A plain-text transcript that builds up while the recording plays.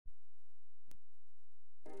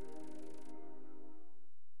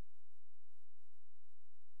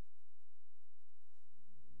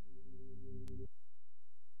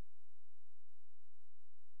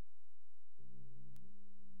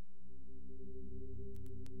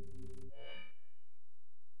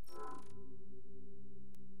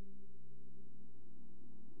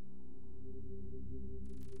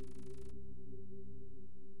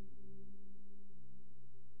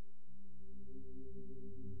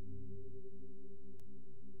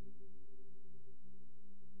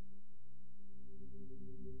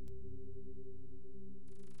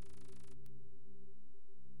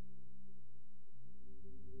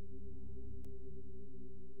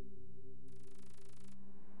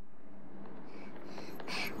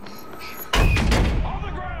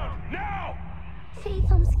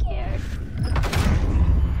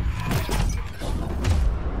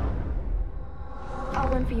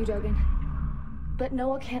you, Dogen. But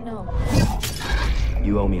Noah can't know.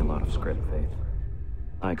 You owe me a lot of script, Faith.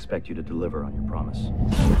 I expect you to deliver on your promise.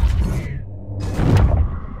 Dave!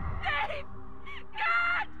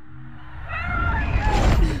 God! Where are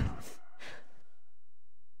you?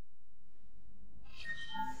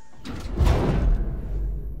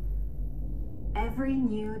 Every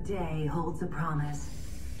new day holds a promise.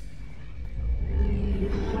 You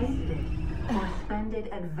can waste it or spend it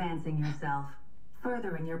advancing yourself,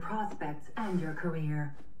 furthering your prospects and your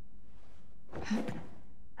career.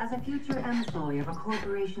 As a future employee of a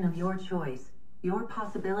corporation of your choice, your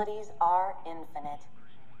possibilities are infinite.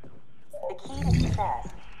 The key to success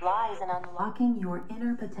lies in unlocking your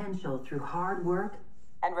inner potential through hard work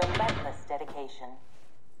and relentless dedication.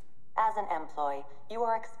 As an employee, you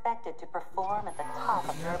are expected to perform at the top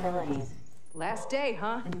of your abilities. Last day,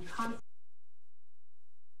 huh? And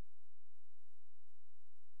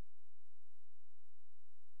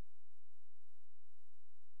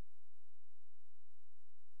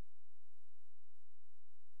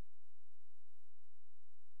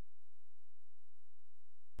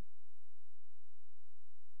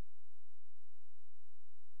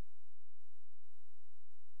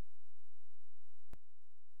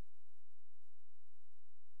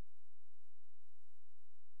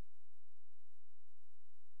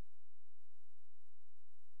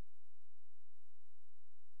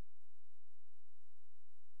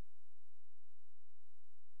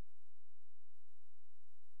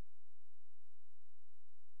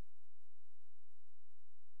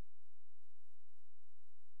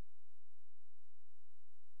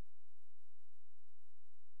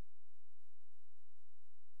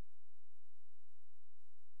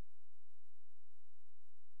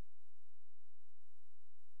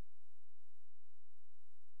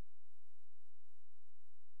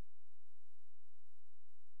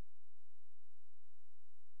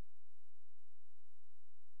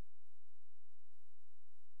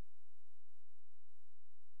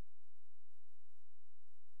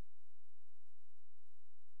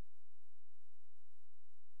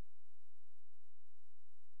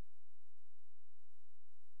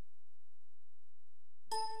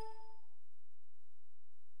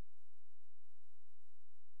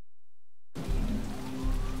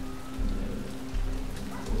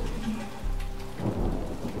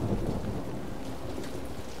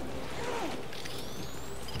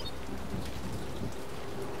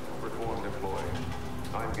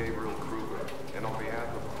Gabriel Kruger, and on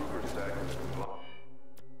behalf of Kruger Stackers Compliance.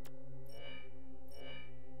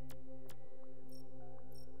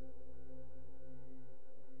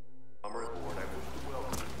 Board, I wish to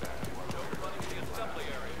welcome you back to our assembly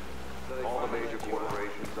area. All the major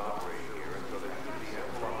corporations operate here, and so there should be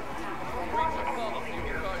ample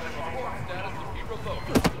opportunity. Status will be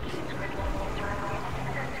revoked.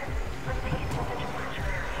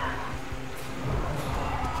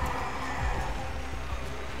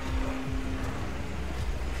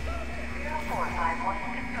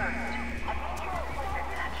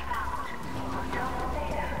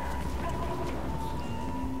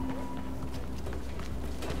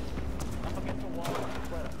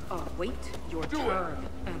 Wait your turn,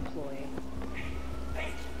 employee.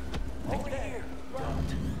 Hey, over here. Don't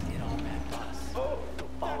get on that bus. Oh,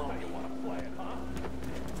 follow me. You want to play it, huh?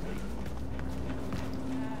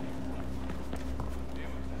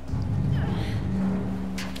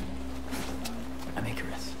 I'm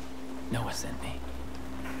Icarus. Noah sent me.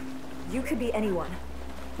 You could be anyone.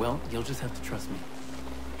 Well, you'll just have to trust me.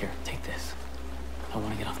 Here, take this. I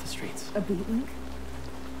want to get off the streets. A beat link?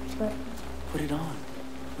 But... Put it on.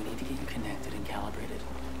 We need to get you connected and calibrated.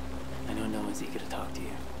 I know Noah's eager to talk to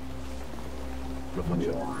you.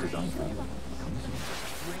 Reflection designed for you.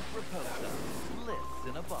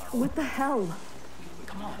 What the hell?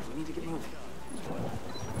 Come on, we need to get moving.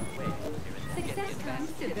 Success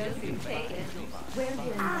comes to those who take it. Where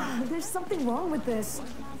your There's something wrong with this.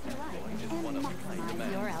 and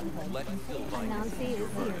maximize your output. Anansi is here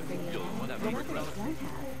for you. What others don't have.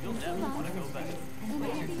 You'll never want to go back. And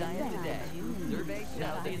what your diet today. Survey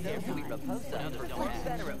shows that therefore Raposa performs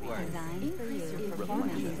better at work. Designed for you.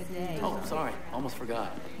 Performance today. Oh, sorry. Almost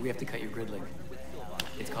forgot. We have to cut your grid link.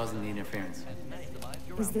 It's causing the interference.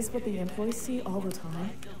 Is this what the employees see all the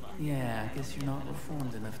time? Yeah, I guess you're not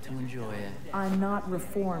reformed enough to enjoy it. I'm not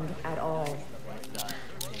reformed at all.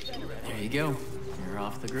 There you go. You're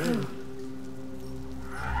off the grid.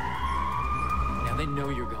 Now they know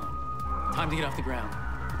you're gone. Time to get off the ground.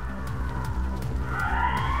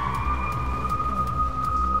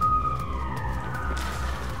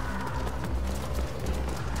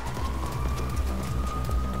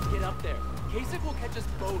 Get up there. Kasich will catch us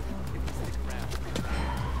both if we stick around.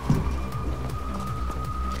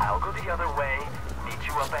 I'll go the other way, meet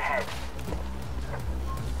you up ahead.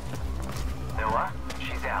 Noah,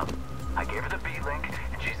 she's out. I gave her the B-link,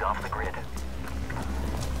 and she's off the grid.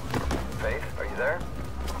 Faith, are you there?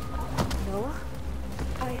 Noah?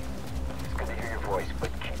 It's good to hear your voice, but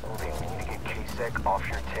keep moving. We need to get K-Sec off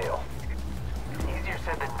your tail. Easier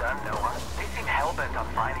said than done, Noah. They seem hell-bent on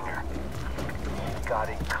finding her. Got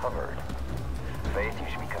it covered. Faith, you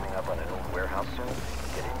should be coming up on an old warehouse soon.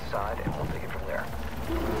 Get inside, and we'll take it from there.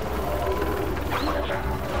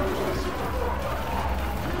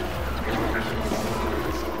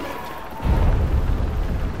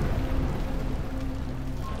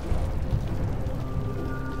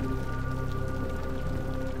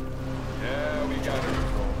 Yeah, we got her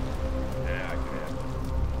control. Yeah, I can handle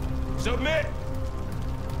it. Submit!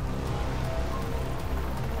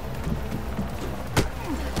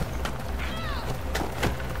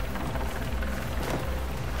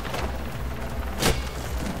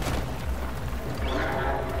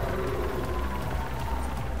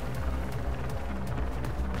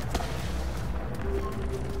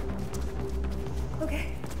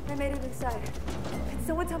 Okay, I made it inside. Can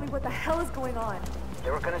someone tell me what the hell is going on?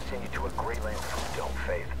 They were gonna send you to a Greyland food dome,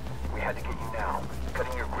 Faith. We had to get you now.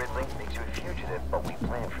 Cutting your grid link makes you a fugitive, but we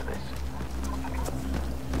planned for this.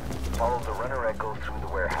 Follow the runner echo through the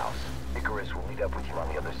warehouse. Icarus will meet up with you on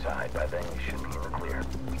the other side. By then, you should be in the clear.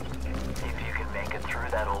 If you can make it through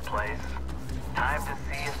that old place, time to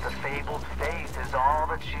see if the fabled Faith is all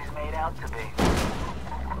that she's made out to be.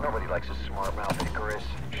 Nobody likes a smart mouth, Icarus.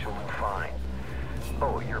 She'll do fine.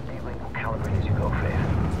 Oh, your B-link will calibrate as you go, Faith.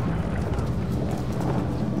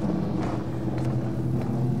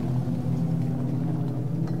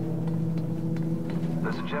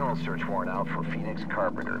 There's a general search warrant out for Phoenix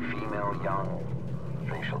Carpenter, female, young,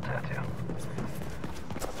 facial tattoo.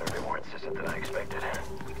 They're a bit more insistent than I expected.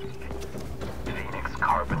 Phoenix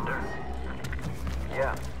Carpenter?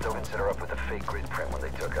 Yeah, they'll consider up with a fake grid print when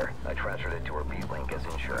they took her. I transferred it to her B-link as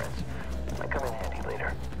insurance. Might come in handy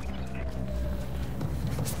later.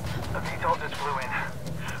 A VTOL just flew in.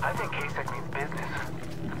 I think K-Sec means business.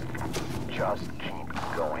 Just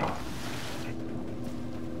keep going.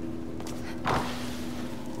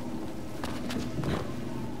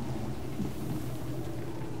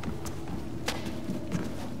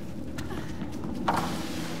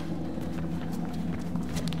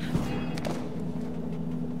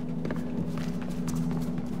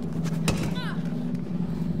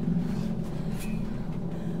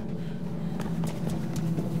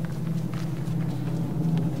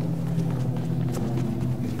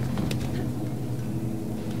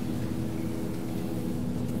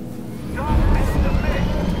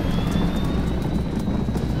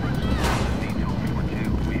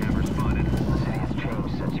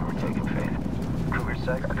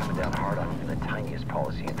 Are coming down hard on even the tiniest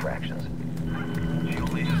policy infractions. She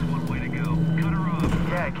only has one way to go. Cut her off.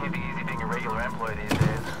 Yeah, it can't be easy being a regular employee these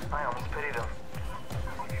days. I almost pity them.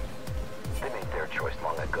 They made their choice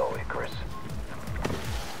long ago, Icarus.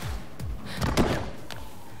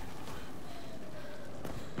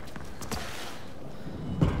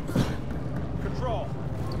 Control.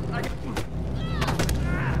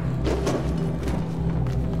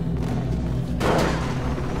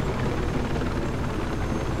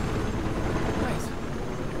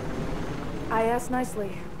 I asked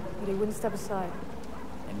nicely, but he wouldn't step aside.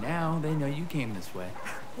 And now they know you came this way.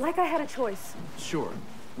 Like I had a choice. Sure,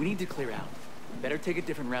 we need to clear out. Better take a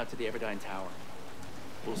different route to the Everdine Tower.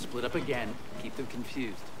 We'll split up again, keep them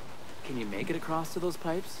confused. Can you make it across to those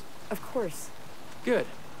pipes? Of course. Good.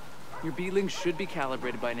 Your B-link should be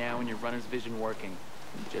calibrated by now and your runner's vision working.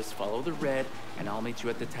 Just follow the red, and I'll meet you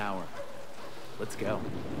at the tower. Let's go.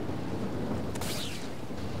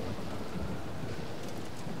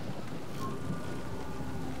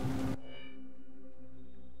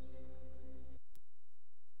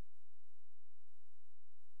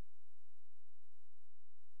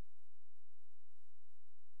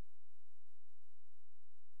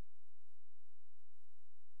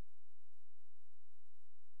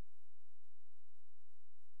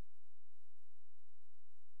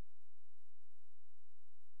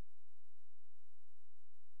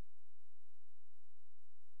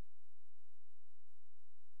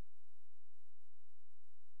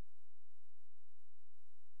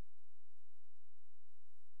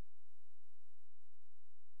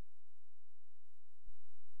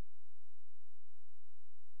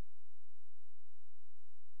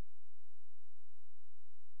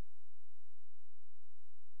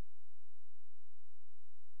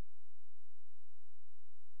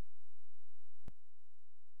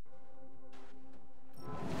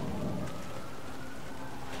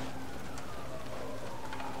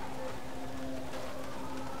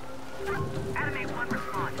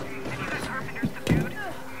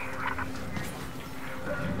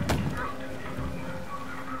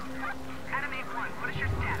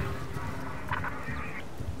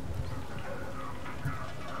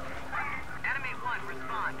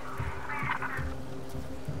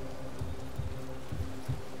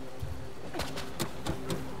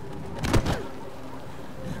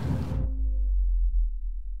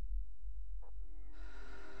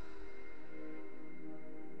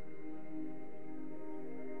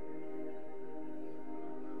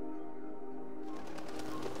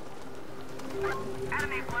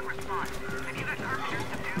 Anime 1 response. Have you got Carpenter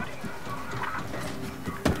subdued?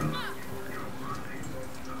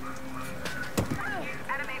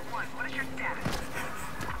 Anime 1, what is your status?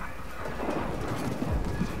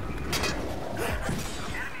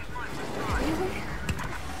 Anime 1 response.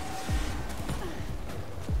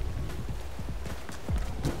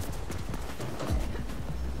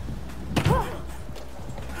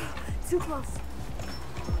 Too close.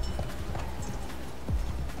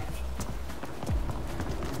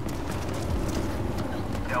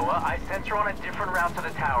 Noah, I sent her on a different route to the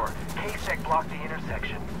tower. K-Sec blocked the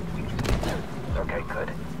intersection. Okay,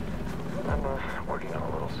 good. I'm working on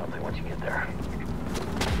a little something once you get there.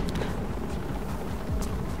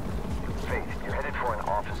 Faith, you're headed for an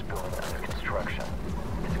office building under construction.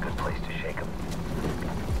 It's a good place to shake 'em.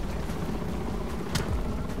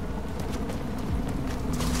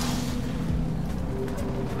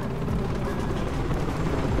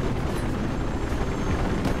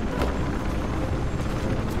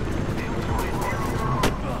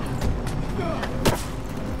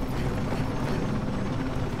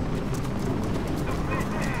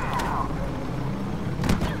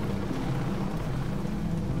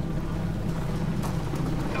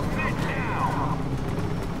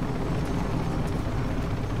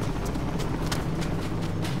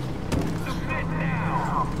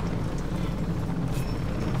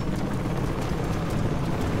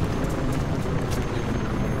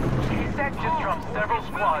 Several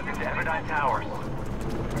squads into Everdine Towers.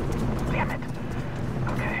 Damn it.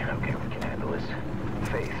 Okay, we can handle this.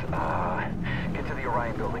 Faith, get to the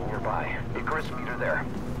Orion building nearby. Icarus, meet her there.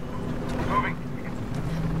 Moving.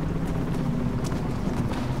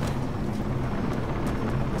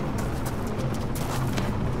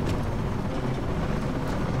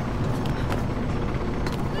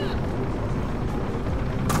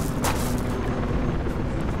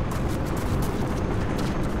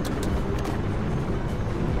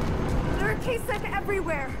 K-Sec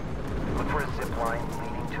everywhere! Look for a zip line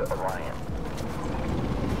leading to Orion.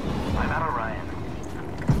 I'm at Orion.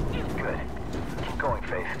 Good. Keep going,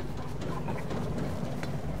 Faith.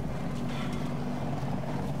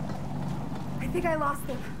 I think I lost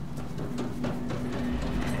them.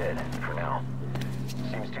 You did, for now.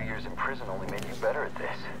 Seems 2 years in prison only made you better at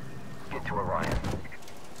this. Get to Orion.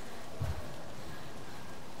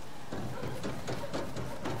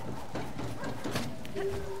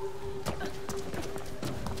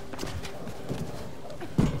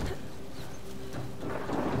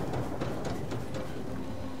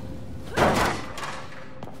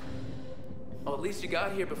 Well, at least you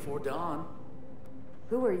got here before dawn.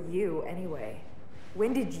 Who are you, anyway?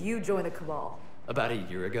 When did you join the Cabal? About a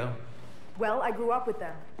year ago. Well, I grew up with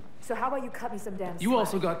them. So how about you cut me some damn slack? You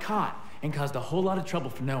also got caught and caused a whole lot of trouble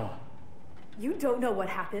for Noah. You don't know what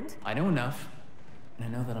happened. I know enough. And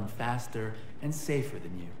I know that I'm faster and safer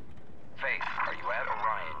than you. Faith, are you at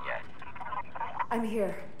Orion yet? I'm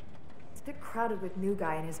here. It's a bit crowded with new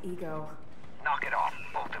guy and his ego. Knock it off,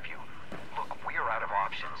 both of you. Look, we are out of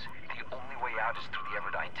options. The only way out is through the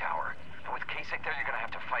Everdine Tower. And with K-Sec there, you're gonna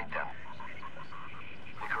have to fight them.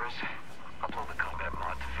 Icarus, upload the combat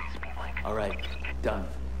mod to Faith's Beatlink. All right, done.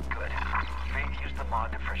 Good. Faith, use the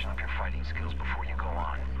mod to freshen up your fighting skills before you go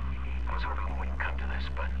on. I was hoping we wouldn't come to this,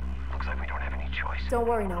 but looks like we don't have any choice. Don't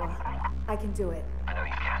worry, Noah. I can do it. I know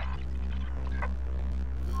you can.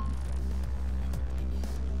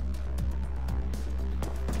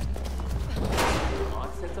 The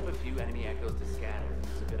mod sets up a few enemy echoes to scatter.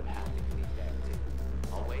 There's a bit of haptic feedback too.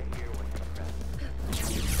 I'll wait here when you're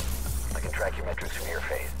prepped. I can track your metrics from your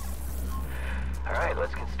Faith. All right,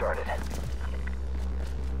 let's get started.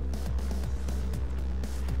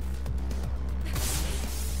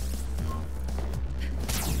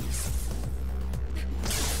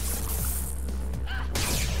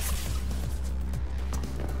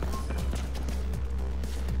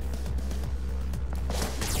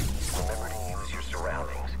 Remember to use your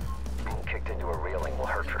surroundings. Being kicked into a railing will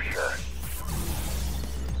hurt for sure.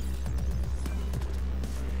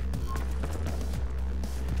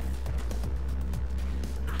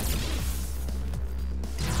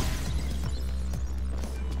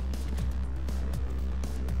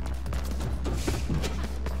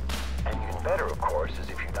 And even better, of course, is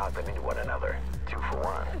if you knock them into one another. 2 for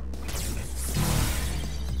 1.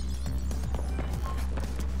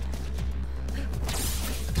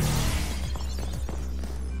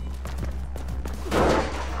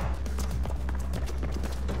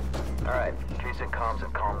 Alright, K-Sec comms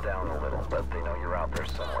have calmed down a little, but they know you're out there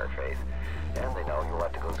somewhere, Faith. And they know you'll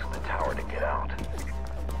have to go through the tower to get out.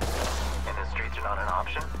 And the streets are not an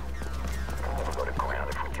option? We'll never go to ground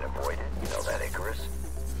if we can avoid it. You know that, Icarus?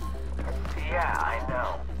 Yeah, I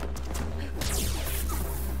know.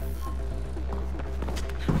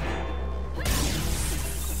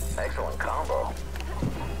 Excellent combo.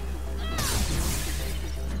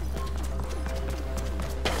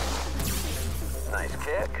 Nice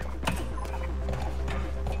kick.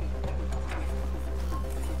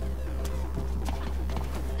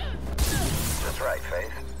 Just right,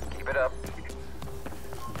 Faith. Keep it up.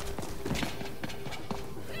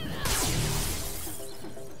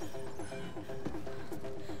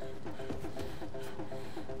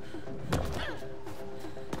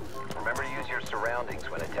 Remember to use your surroundings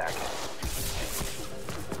when attacking.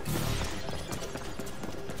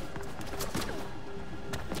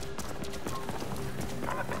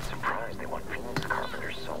 I'm a bit surprised they want Phoenix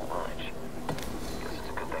Carpenter so much. Guess it's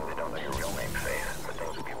a good thing they don't know your real name, Faith, or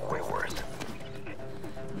things would be way worse.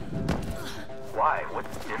 Why? What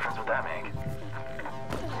difference would that make?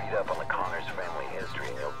 Read up on the Connors family history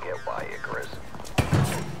and you'll get why, Icarus.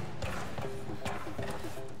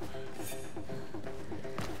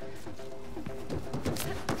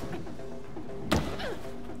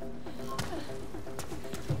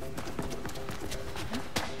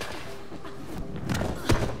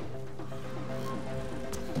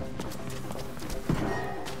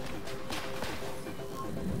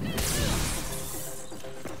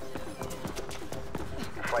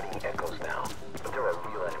 Fighting echoes now, but there are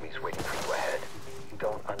real enemies waiting for you ahead.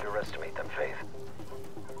 Don't underestimate them, Faith.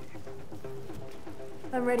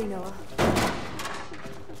 I'm ready, Noah.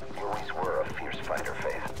 You always were a fierce fighter,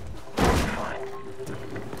 Faith. You'll be fine.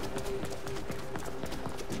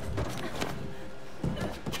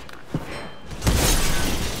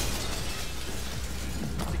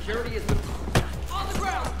 Security is on the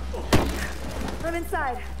ground! I'm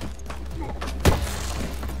inside. You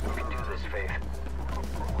can do this, Faith.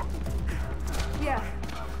 Yeah.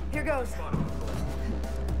 Here goes.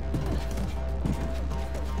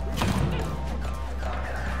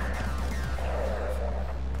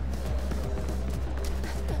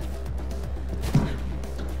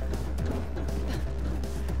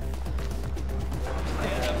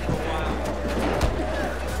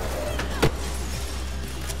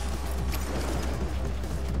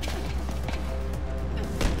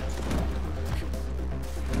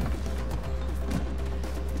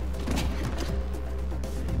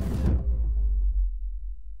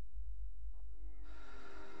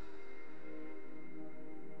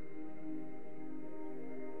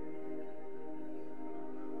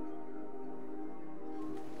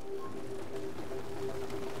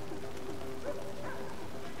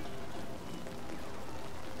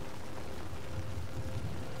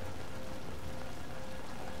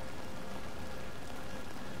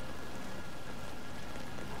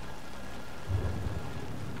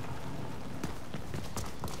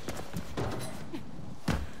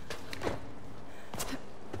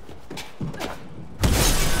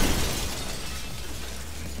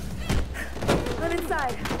 I'm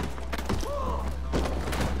inside.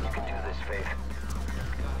 You can do this, Faith.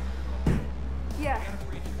 Yeah.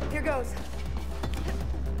 Here goes.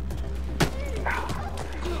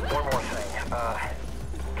 One more thing.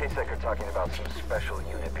 K-Sec are talking about some special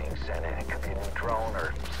unit being sent in. It could be a new drone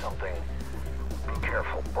or something. Be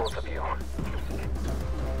careful, both of you.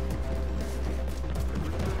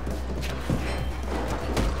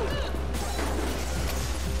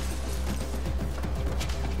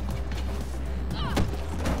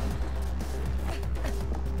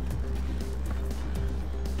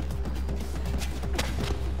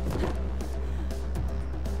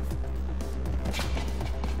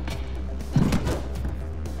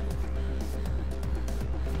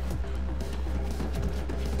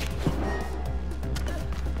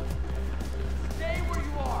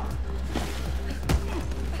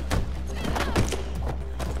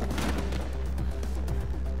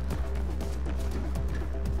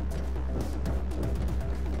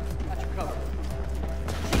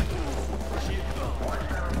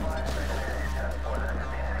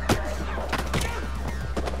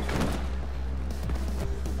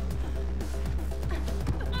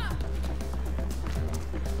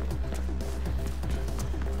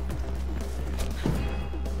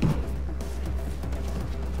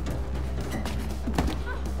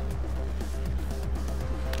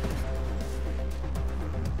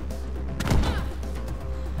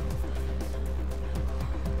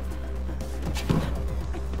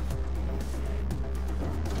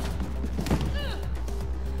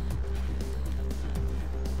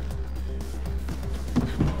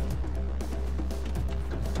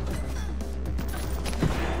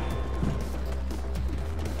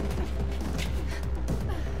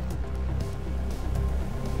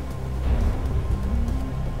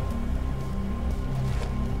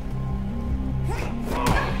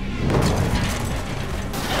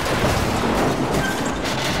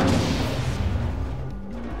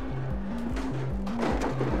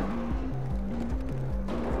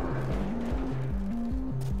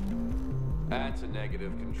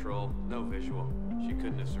 negative control. No visual. She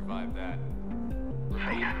couldn't have survived that.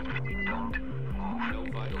 Don't move. No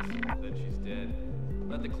vitals. Then she's dead.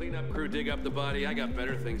 Let the cleanup crew dig up the body. I got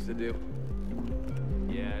better things to do.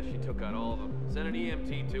 Yeah, she took out all of them. Send an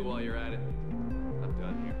EMT too while you're at it. I'm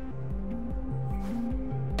done here.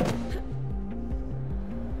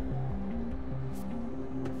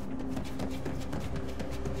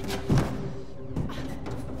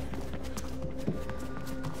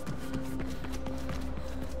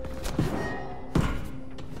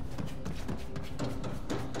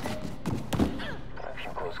 A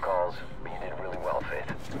few close calls, but you did really well, Faith.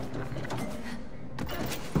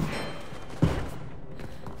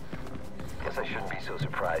 Guess I shouldn't be so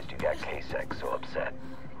surprised you got K-Sec so upset.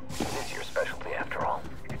 It is your specialty after all.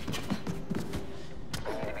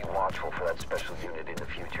 We need to be watchful for that special unit in the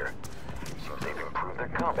future. Seems they've improved their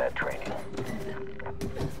combat training.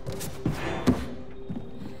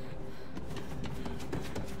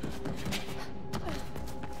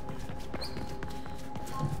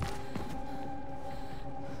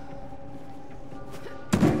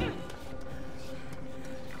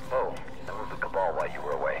 Oh, I moved the Cabal while you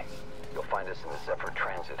were away. You'll find us in the Zephyr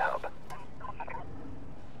Transit Hub.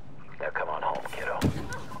 Now come on home, kiddo.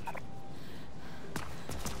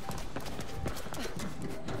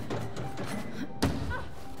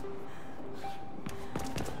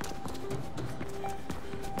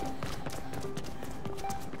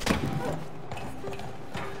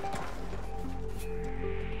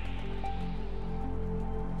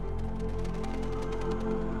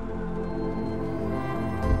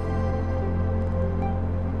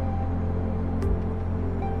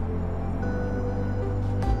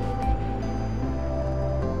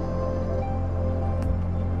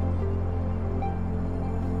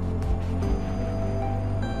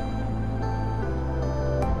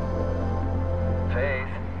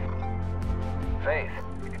 Faith?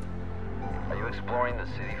 Are you exploring the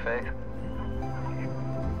city, Faith?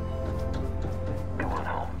 Come on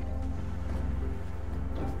home.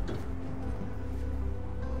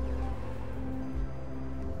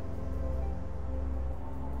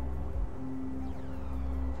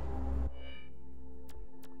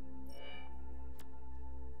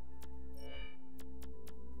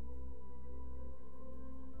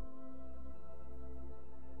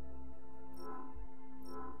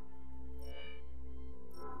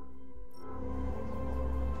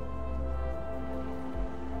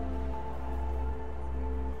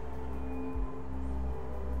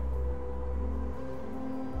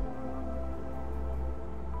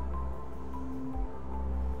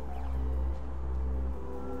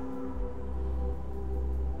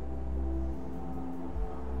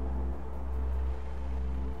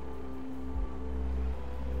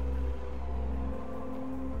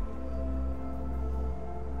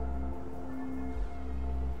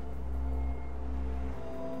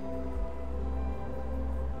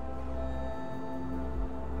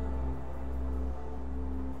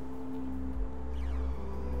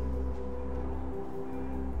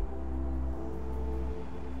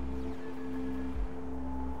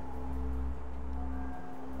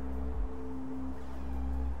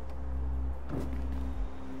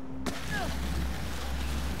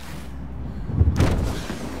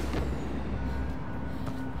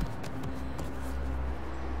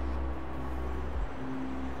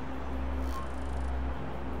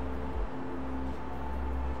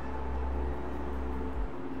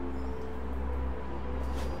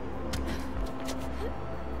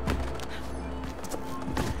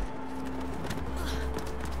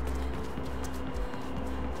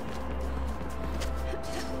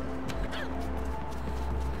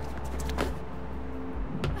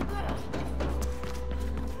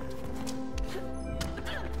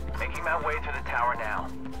 My way to the tower now.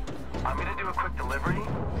 I'm gonna do a quick delivery,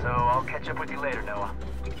 so I'll catch up with you later, Noah.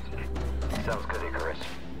 Sounds good, Icarus.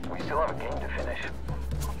 We still have a game to finish.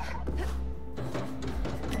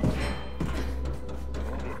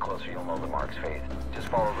 When you get closer, you'll know the marks, Faith. Just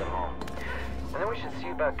follow them home. And then we should see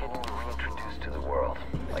about getting you reintroduced to the world.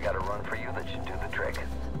 I got a run for you that should do the trick.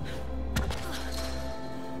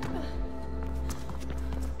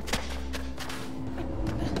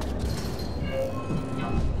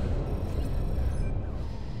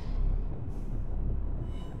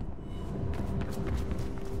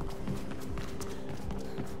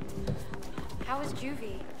 How was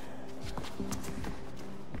Juvie?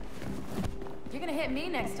 You're gonna hit me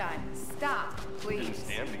next time. Stop, please. Didn't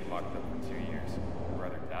stand being locked up for 2 years. I'd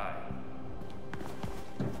rather die.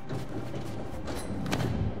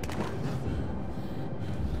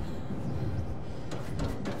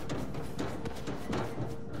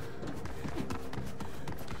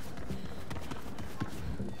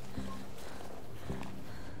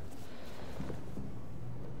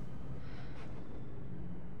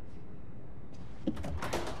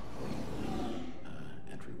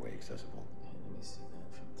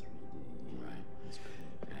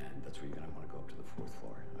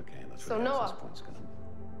 So Noah,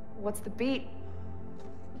 what's the beat?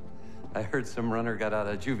 I heard some runner got out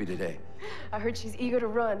of juvie today. I heard she's eager to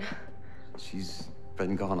run. She's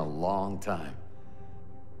been gone a long time.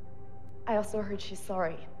 I also heard she's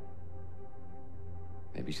sorry.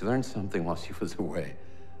 Maybe she learned something while she was away.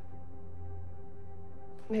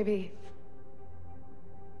 Maybe.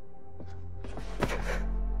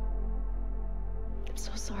 I'm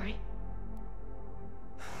so sorry.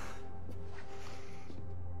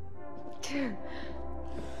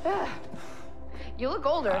 You look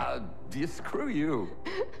older. Screw you.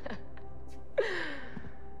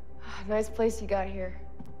 Nice place you got here.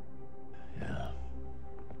 Yeah.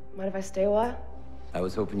 Mind if I stay a while? I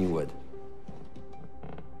was hoping you would.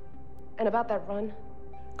 And about that run?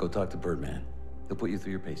 Go talk to Birdman. He'll put you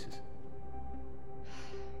through your paces.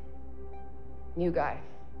 New guy.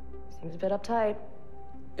 Seems a bit uptight.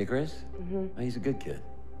 Icarus? Mm-hmm. He's a good kid.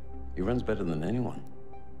 He runs better than anyone.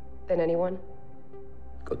 Than anyone?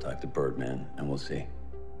 Go talk to Birdman, and we'll see.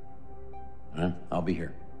 All right? I'll be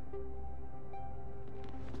here.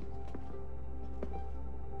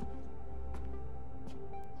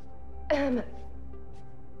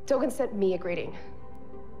 Dogen sent me a greeting.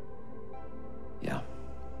 Yeah.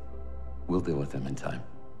 We'll deal with him in time.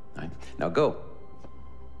 All right? Now go.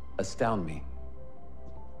 Astound me.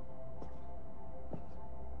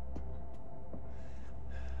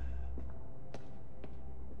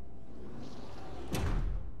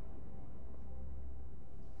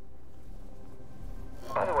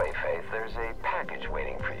 By the way, Faith, there's a package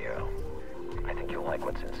waiting for you. I think you'll like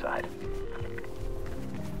what's inside.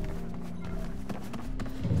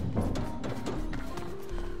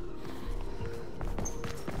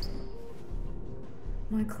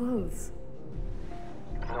 My clothes.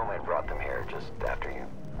 Nomad brought them here just after you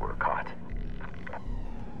were caught.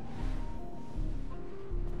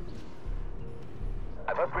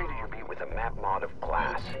 I've upgraded your beat with a map mod of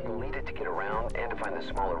glass. You'll need it to get around and to find the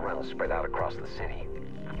smaller runs spread out across the city.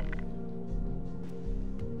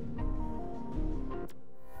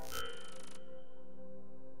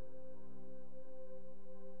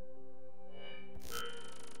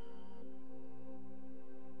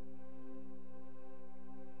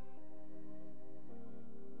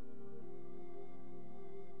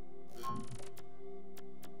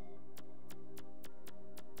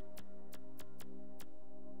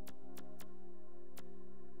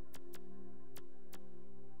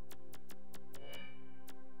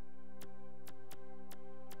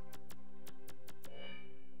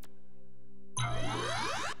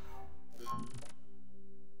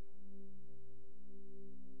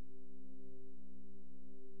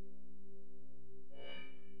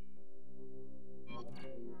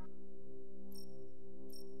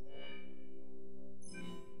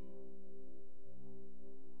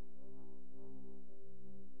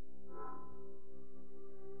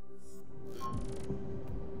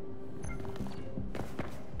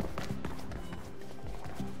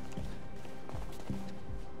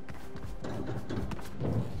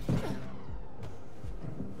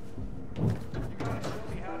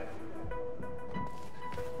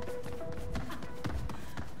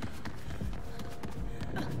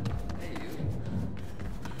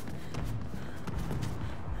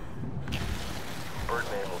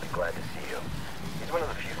 Birdman will be glad to see you. He's one of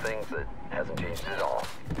the few things that hasn't changed at all.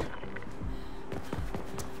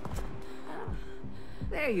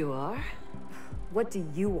 There you are. What do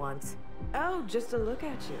you want? Oh, just a look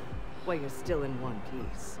at you. Well, you're still in one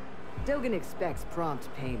piece. Dogen expects prompt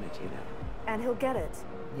payment, you know. And he'll get it.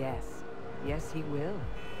 Yes. Yes, he will.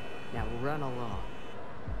 Now run along.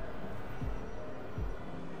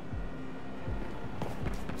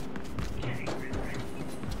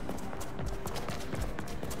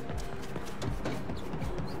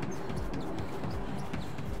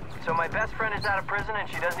 So my best friend is out of prison and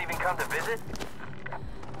she doesn't even come to visit?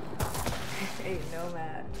 Hey,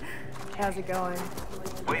 Nomad. How's it going?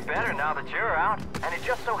 Way better now that you're out. And it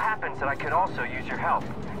just so happens that I could also use your help.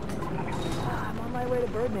 I'm on my way to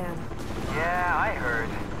Birdman. Yeah, I heard.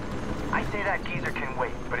 I say that geezer can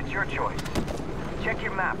wait, but it's your choice. Check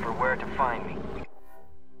your map for where to find me.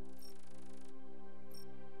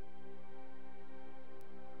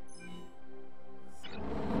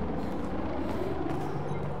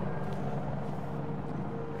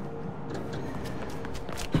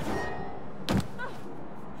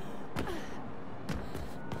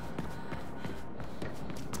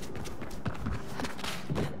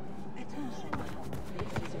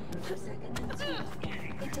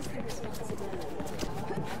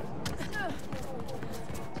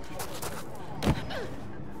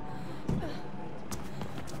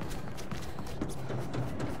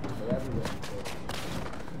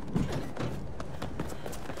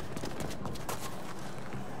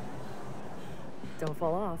 Don't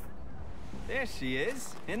fall off. There she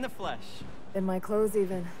is, in the flesh. In my clothes,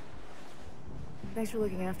 even. Thanks for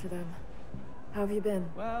looking after them. How have you been?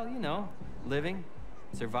 Well, you know, living,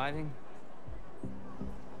 surviving.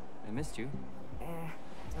 I missed you.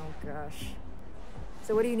 Oh gosh.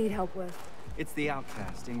 So what do you need help with? It's the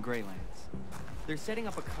Outcast in Greylands. They're setting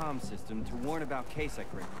up a comm system to warn about Kasek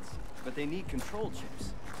raids, but they need control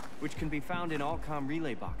chips, which can be found in all comm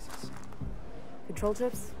relay boxes. Control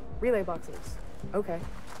chips? Relay boxes. Okay.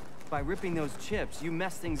 By ripping those chips, you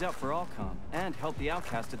mess things up for Allcom and help the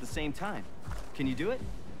Outcast at the same time. Can you do it?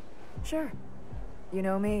 Sure. You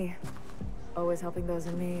know me. Always helping those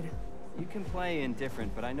in need. You can play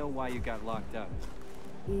indifferent, but I know why you got locked up.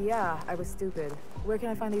 Yeah, I was stupid. Where can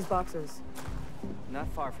I find these boxes? Not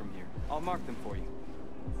far from here. I'll mark them for you.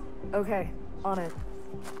 Okay, on it.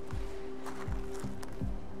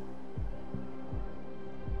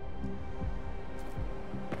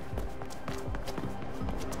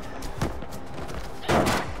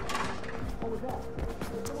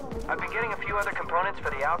 I've been getting a few other components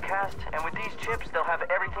for the Outcast, and with these chips, they'll have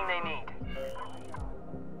everything they need.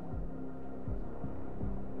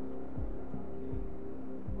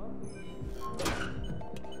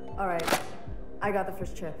 All right, I got the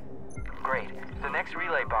first chip. Great. The next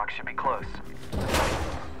relay box should be close.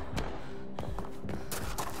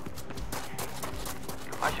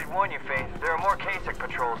 I should warn you, Faith, there are more Kasek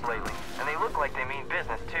patrols lately, and they look like they mean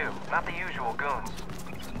business too, not the usual goons.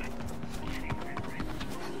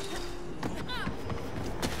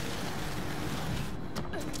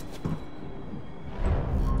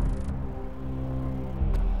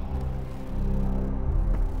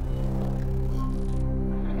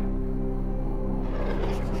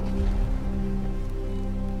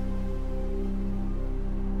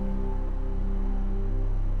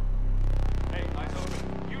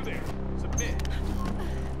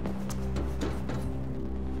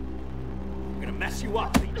 You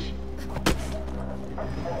up.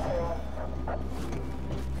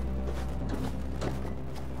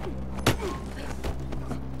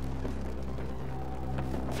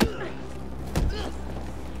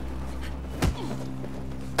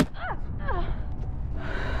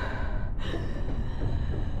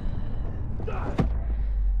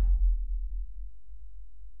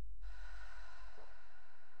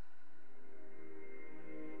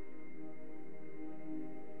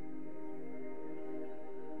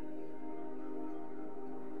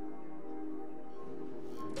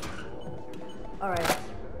 All right,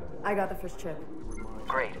 I got the first chip.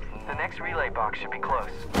 Great. The next relay box should be close.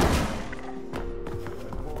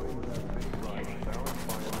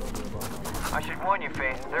 I should warn you,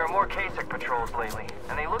 Faith, there are more Kasek patrols lately,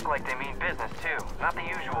 and they look like they mean business too, not the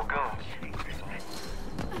usual goons.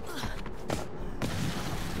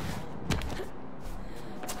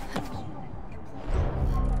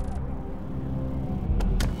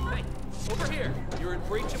 Hey, over here! You're in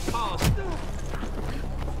breach of policy.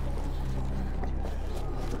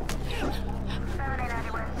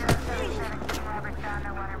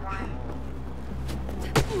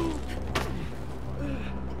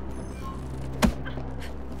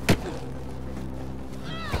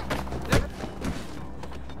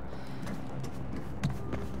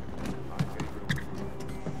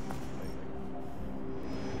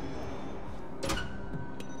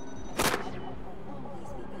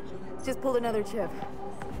 Just pulled another chip.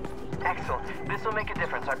 Excellent. This will make a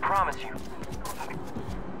difference, I promise you.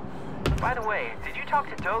 By the way, did you talk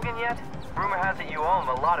to Dogen yet? Rumor has it you owe him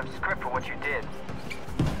a lot of script for what you did.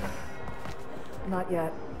 Not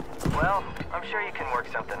yet. Well, I'm sure you can work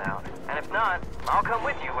something out. And if not, I'll come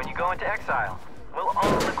with you when you go into exile. We'll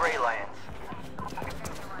own the Greylands.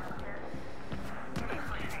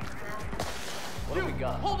 What do we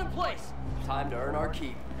got? Hold in place! Time to earn our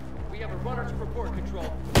keep. We have a runner to report,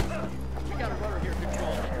 Control. We got a runner here,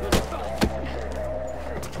 Control.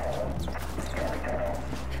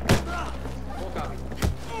 Full copy.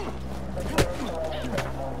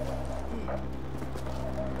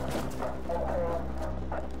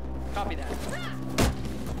 Copy that.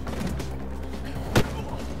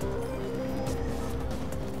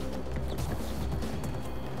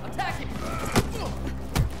 Attack him!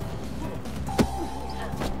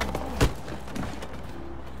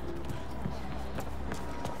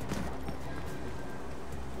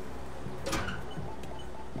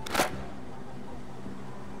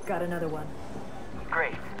 Got another one.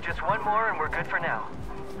 Great. Just one more and we're good for now.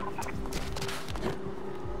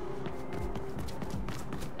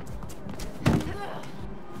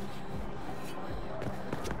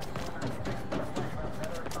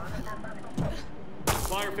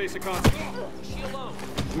 Fire face of contact. Is she alone?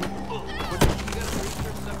 You got a research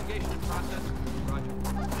investigation in process? Roger.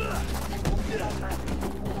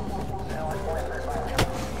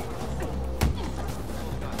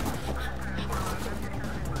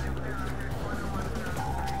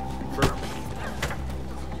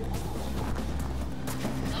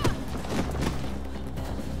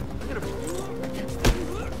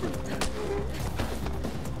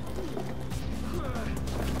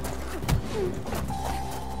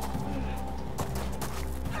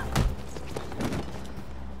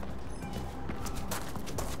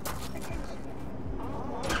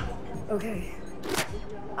 Okay.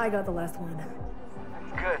 I got the last one.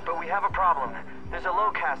 Good, but we have a problem. There's a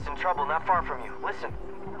lowcast in trouble not far from you. Listen.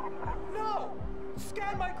 No!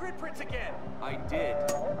 Scan my grid prints again! I did.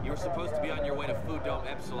 You were supposed to be on your way to Food Dome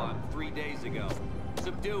Epsilon 3 days ago.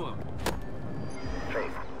 Subdue him.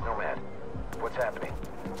 Faith, Nomad. What's happening?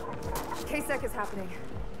 KSEC is happening.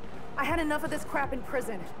 I had enough of this crap in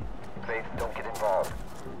prison. Faith, don't get involved.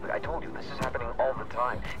 Look, I told you, this is happening all the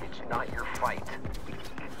time. It's not your fight.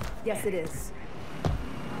 Yes, it is.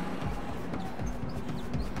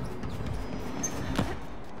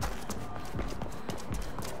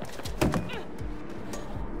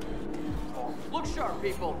 Look sharp,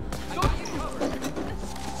 people. I got you covered.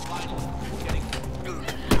 Finally, we're getting... Girl, we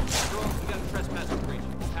got a trespassing breach.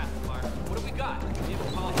 Pacifier. What do we got? We have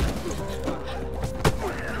a policy.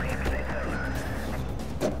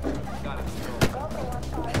 Got it.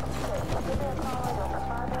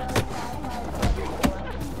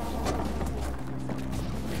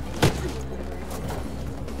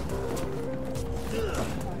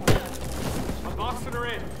 I'm boxing her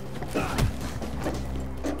in.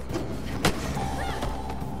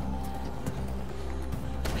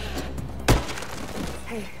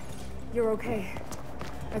 Hey, you're okay.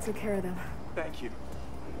 I took care of them. Thank you.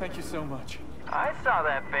 Thank you so much. I saw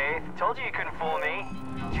that, Faith. Told you couldn't fool me.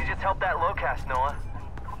 She just helped that lowcast, Noah.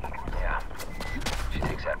 Yeah. She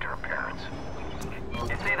takes after her parents.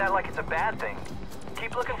 You say that like it's a bad thing.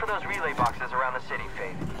 Keep looking for those relay boxes around the city,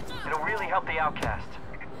 Faith. It'll really help the outcast.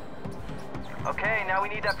 Okay, now we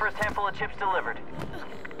need that first handful of chips delivered.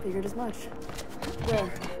 Figured as much.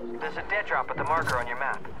 Where? There's a dead drop at the marker on your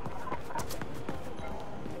map.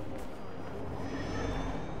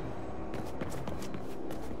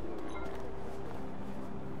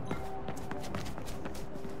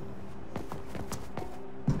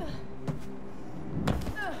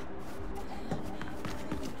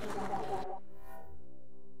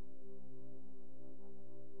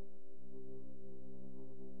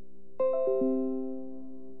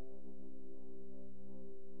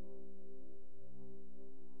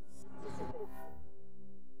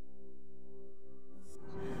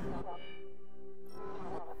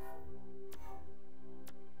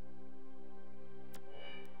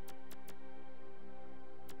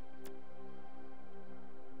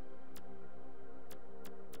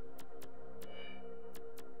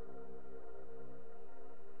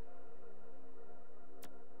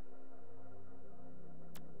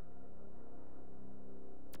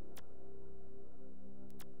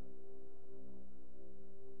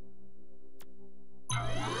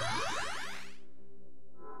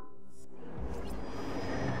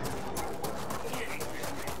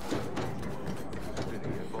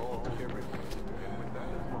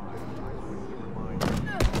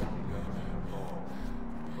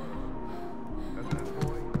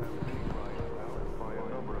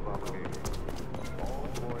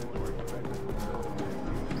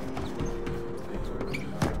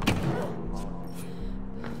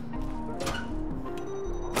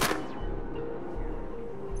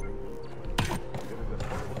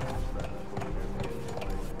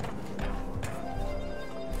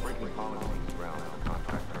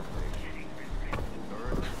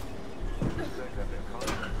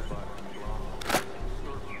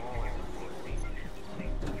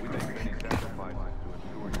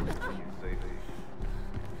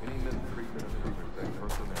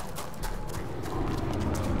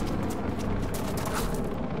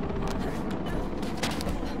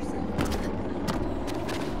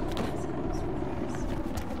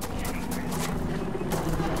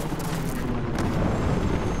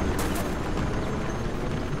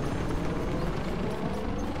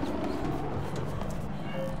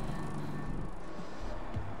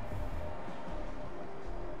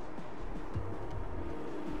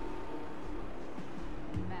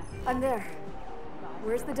 I'm there.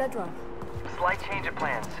 Where's the dead drop? Slight change of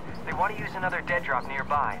plans. They want to use another dead drop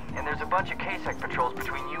nearby, and there's a bunch of KSEC patrols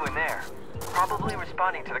between you and there. Probably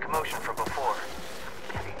responding to the commotion from before.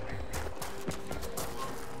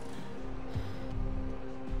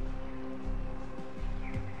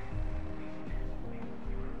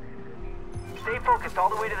 Stay focused all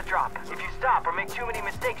the way to the drop. If you stop or make too many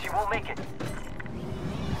mistakes, you won't make it.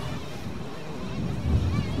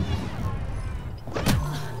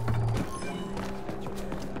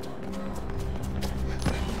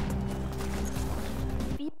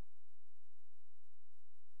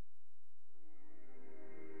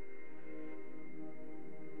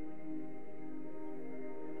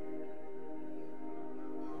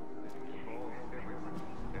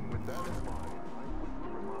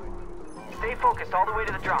 Stay focused all the way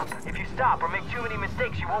to the drop. If you stop or make too many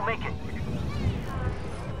mistakes, you won't make it.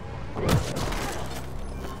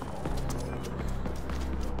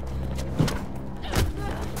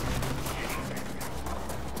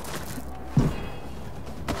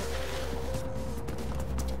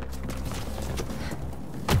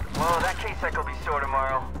 Well, that case sec will be sore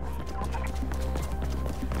tomorrow.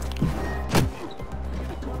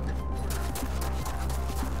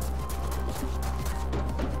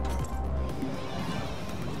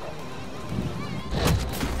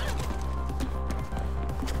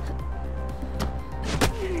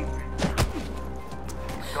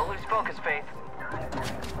 Don't lose focus, Faith.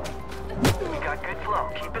 You got good flow.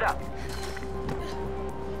 Keep it up.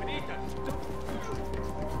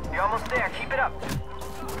 You're almost there. Keep it up.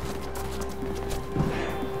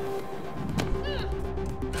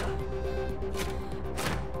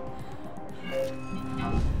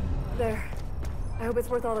 There. I hope it's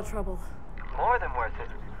worth all the trouble. More than worth it.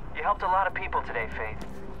 You helped a lot of people today, Faith.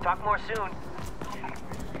 Talk more soon.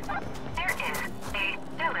 There is a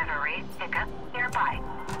delivery pickup nearby.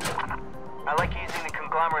 I like using the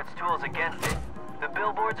conglomerate's tools against it. The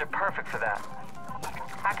billboards are perfect for that.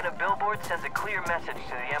 Hacking a billboard sends a clear message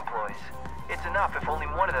to the employees. It's enough if only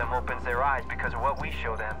one of them opens their eyes because of what we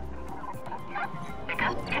show them.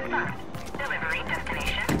 Pickup confirmed. Delivery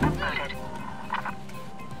destination uploaded.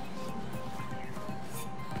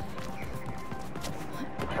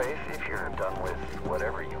 Faith, if you're done with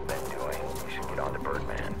whatever you've been doing, you should get on to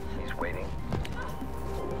Birdman. He's waiting.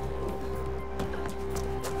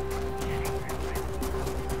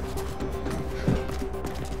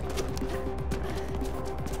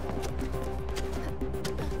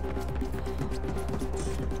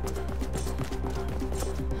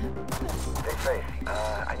 Hey, Faith,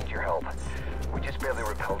 I need your help. We just barely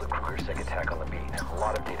repelled a Kruger-Sec attack on the beat. A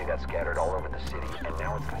lot of data got scattered all over the city, and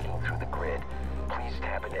now it's leaking through the grid. Please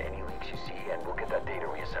tap into any leaks you see, and we'll get that data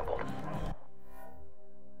reassembled.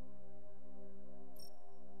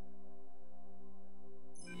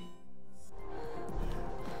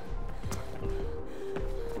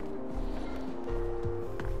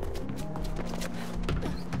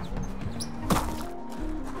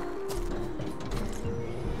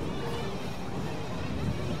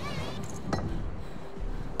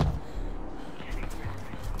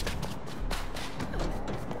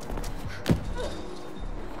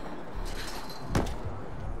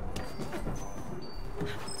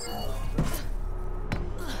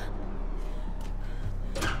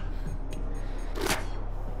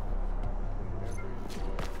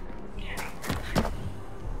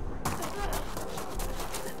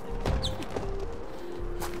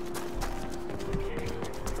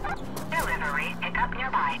 Delivery pickup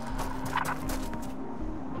nearby.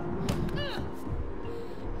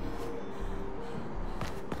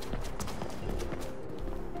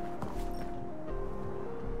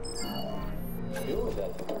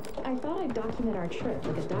 I thought I'd document our trip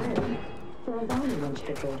like a diary for a volume when she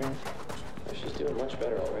gets older. She's doing much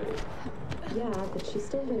better already. Yeah, but she's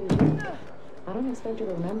still very young. I don't expect her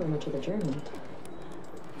to remember much of the journey.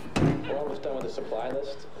 We're almost done with the supply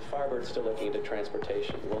list. Firebird's still looking into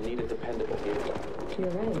transportation. We'll need a dependable vehicle. You're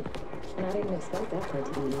right. And I didn't expect that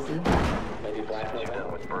part to be easy. Maybe Black Once you're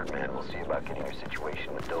done with Birdman, we'll see about getting your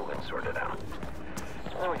situation with Dogan sorted out.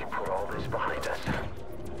 Then we can put all this behind us.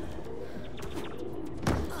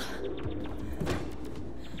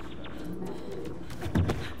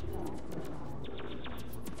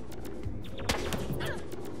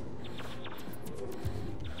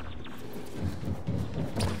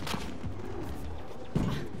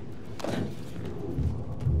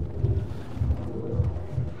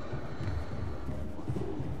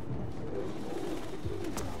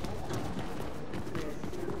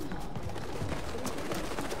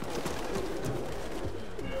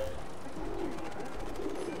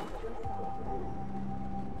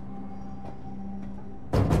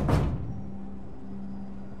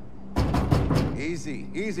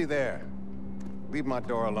 Easy there. Leave my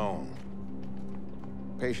door alone.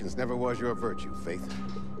 Patience never was your virtue, Faith.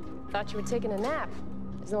 Thought you were taking a nap.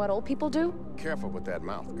 Isn't that what old people do? Careful with that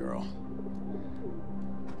mouth, girl.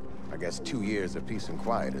 I guess 2 years of peace and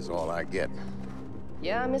quiet is all I get.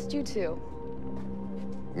 Yeah, I missed you too.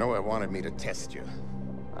 Noah wanted me to test you.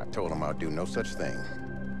 I told him I'd do no such thing.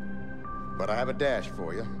 But I have a dash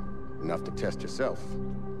for you. Enough to test yourself.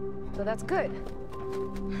 So that's good.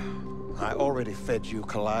 I already fed you,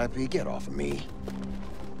 Calliope. Get off of me.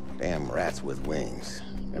 Damn rats with wings.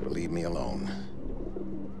 Never leave me alone.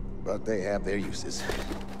 But they have their uses.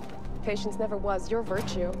 Patience never was your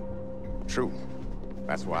virtue. True.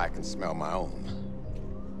 That's why I can smell my own.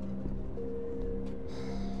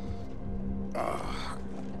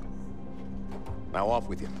 Now off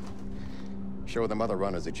with you. Show them other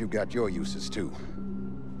runners that you got your uses too.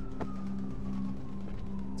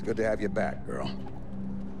 It's good to have you back, girl.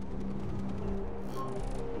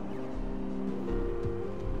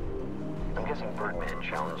 I'm guessing Birdman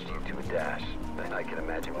challenged you to a dash, and I can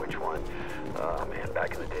imagine which one. Oh man,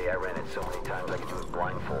 back in the day I ran it so many times I could do it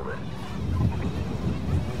blindfolded.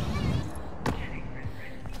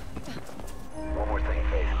 One more thing,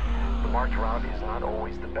 Faith. The marked route is not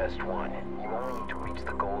always the best one. You only need to reach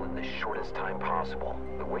the goal in the shortest time possible.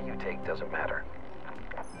 The way you take doesn't matter.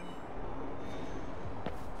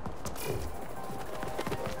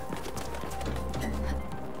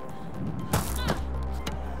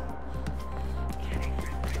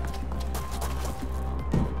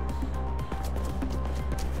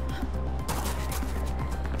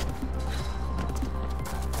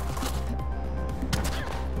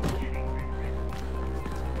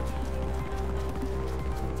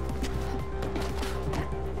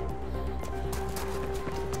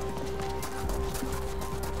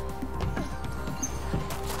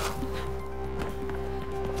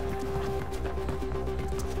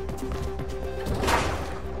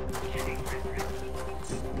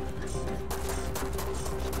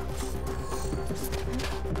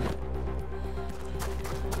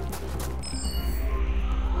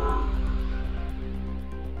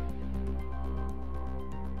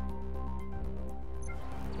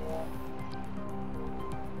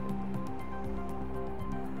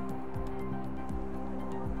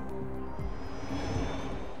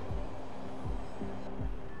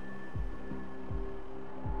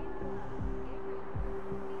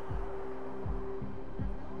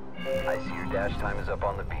 I see your dash time is up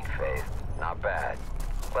on the beat, Faith. Not bad.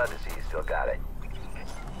 Glad to see you still got it.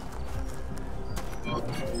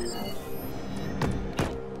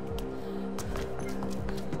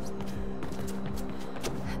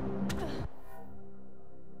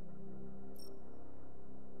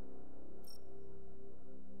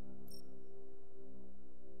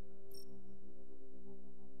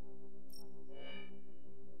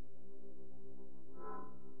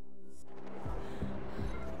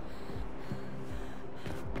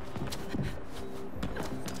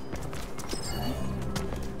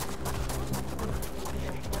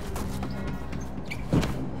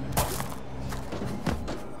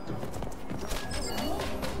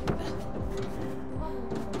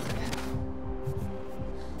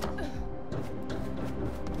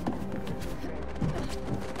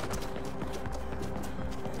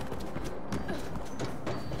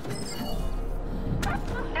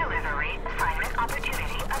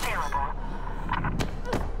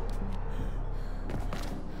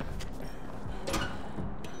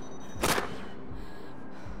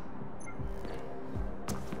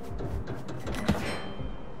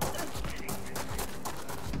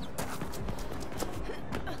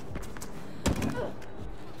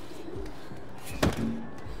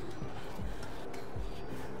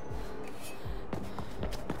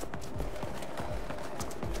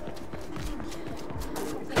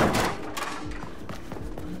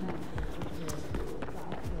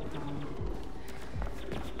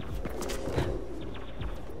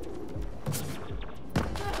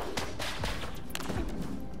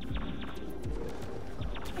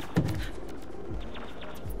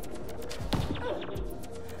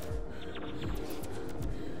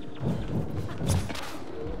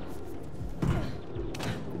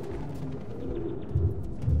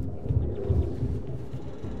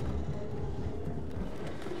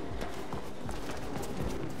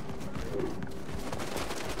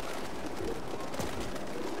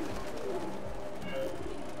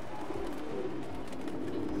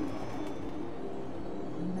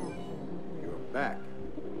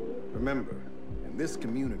 Remember, in this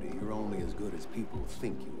community, you're only as good as people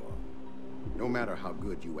think you are. No matter how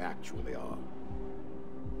good you actually are.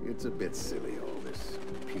 It's a bit silly, all this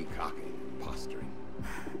peacocking and posturing.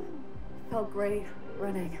 Felt great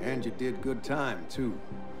running. And you did good time, too.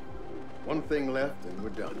 One thing left and we're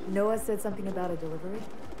done. Noah said something about a delivery?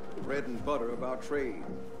 Bread and butter about trade.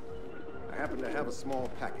 I happen to have a small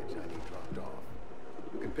package I need dropped off.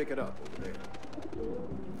 You can pick it up over there.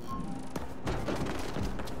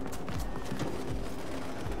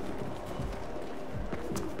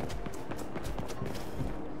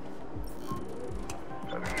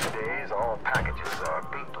 These days, all packages are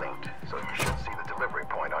beat-linked, so you should see the delivery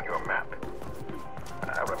point on your map.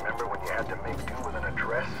 I remember when you had to make do with an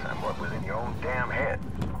address and what was in your own damn head.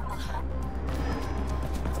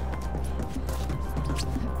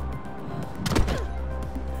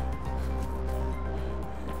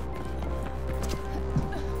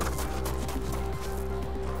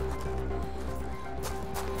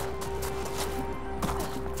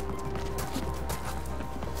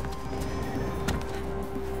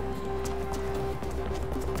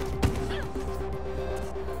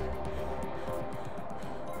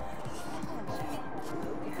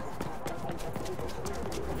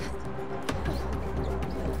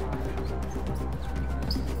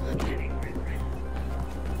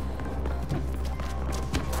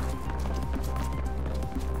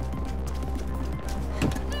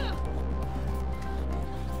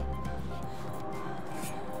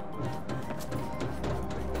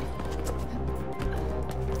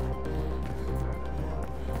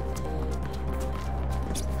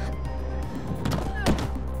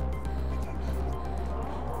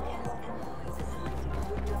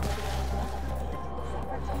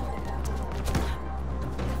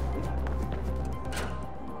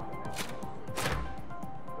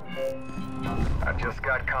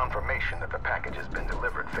 confirmation that the package has been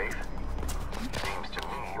delivered, Faith. Seems to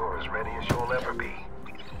me you're as ready as you'll ever be.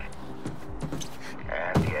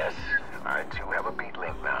 And yes, I too have a beat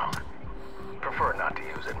link now. Prefer not to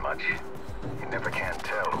use it much. You never can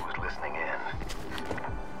tell who's listening in.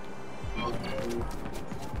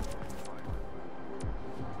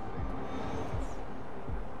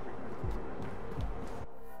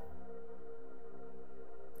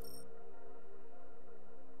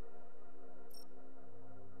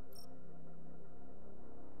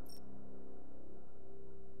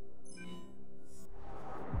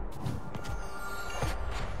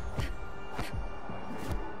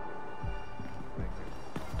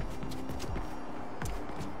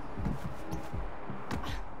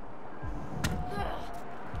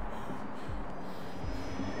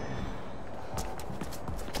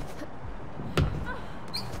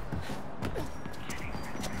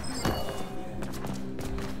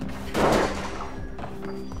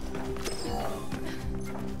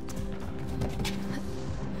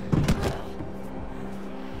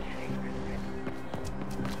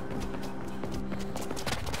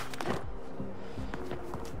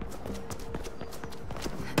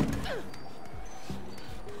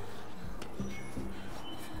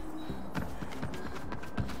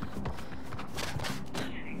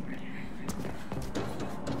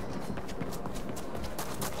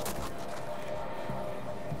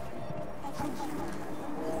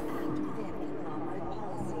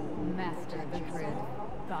 Master of the Grid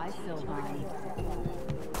by Sylvine.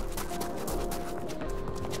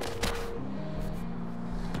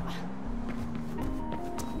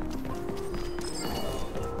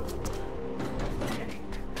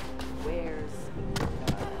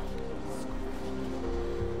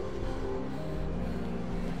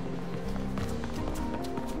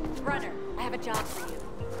 Runner, I have a job for you.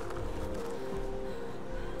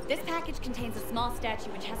 This package contains a small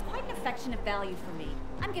statue which has quite an affectionate value for me.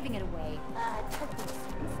 I'm giving it away.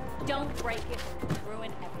 Don't break it or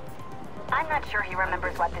ruin everything. I'm not sure he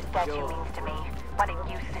remembers what this statue means to me, what it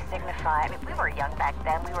used to signify. I mean, we were young back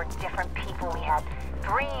then. We were different people. We had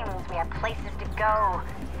dreams. We had places to go,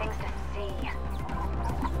 things to see.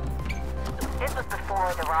 This was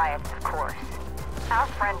before the riots, of course. Our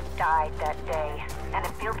friend died that day, and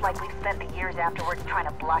it feels like we've spent the years afterwards trying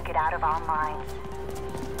to block it out of our minds.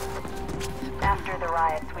 After the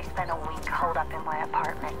riots, we spent a week holed up in my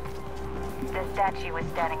apartment. The statue was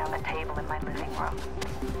standing on the table in my living room.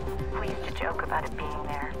 We used to joke about it being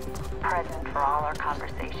there, present for all our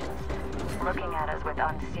conversations, looking at us with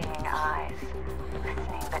unseeing eyes,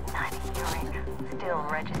 listening but not hearing, still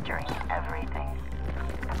registering everything.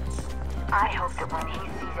 I hope that when he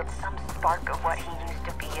sees it, some spark of what he used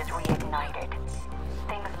to be is reignited.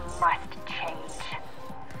 Things must change.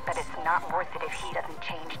 But it's not worth it if he doesn't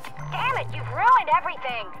change. Damn it, you've ruined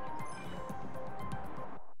everything!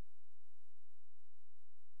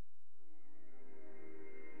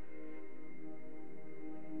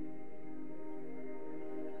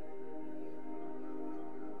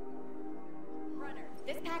 Runner,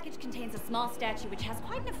 this package contains a small statue which has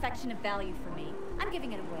quite an affectionate value for me. I'm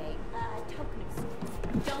giving it away. A token of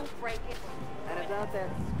sorts. Don't break it. And about that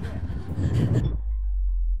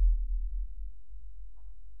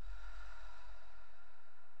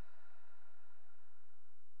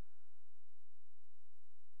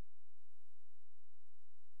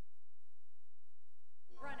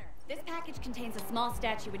This package contains a small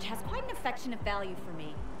statue which has quite an affectionate value for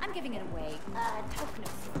me. I'm giving it away. A token of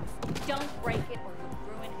sorts. Don't break it or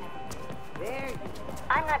you'll ruin everything. There you go.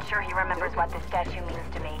 I'm not sure he remembers what this statue means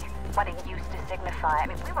to me, what it used to signify. I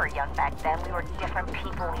mean, we were young back then. We were different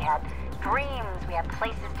people. We had dreams. We had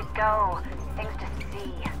places to go, things to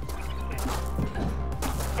see.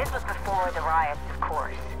 This was before the riots, of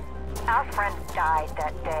course. Our friend died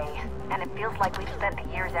that day, and it feels like we've spent the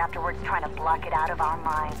years afterwards trying to block it out of our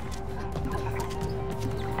minds.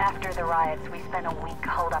 After the riots, we spent a week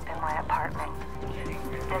holed up in my apartment.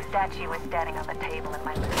 The statue was standing on the table in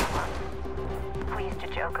my living room. We used to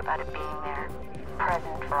joke about it being there,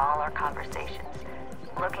 present for all our conversations,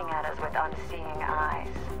 looking at us with unseeing eyes,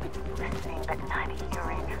 listening but not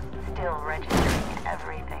hearing, still registering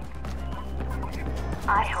everything.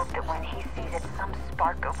 I hope that when he sees it, some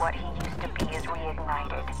spark of what he used to be is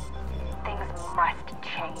reignited. Things must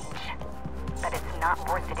change. But it's not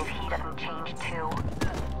worth it if he doesn't change too.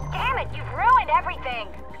 Damn it, you've ruined everything!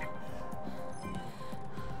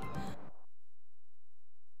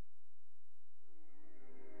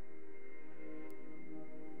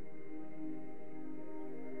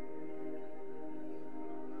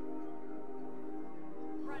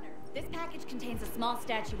 This package contains a small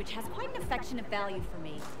statue which has quite an affectionate value for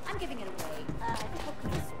me. I'm giving it away. A token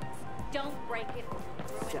of sorts. Don't break it.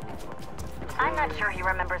 I'm not sure he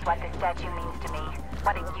remembers what this statue means to me,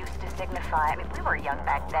 what it used to signify. I mean, we were young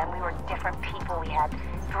back then. We were different people. We had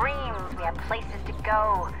dreams. We had places to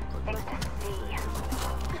go, things to see.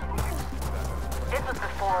 This was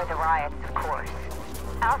before the riots, of course.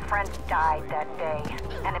 Our friends died that day,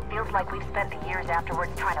 and it feels like we've spent the years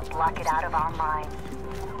afterwards trying to block it out of our minds.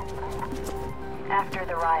 After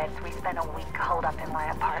the riots, we spent a week holed up in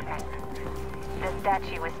my apartment. The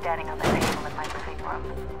statue was standing on the table in my living room.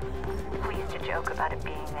 We used to joke about it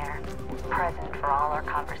being there, present for all our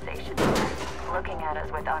conversations, looking at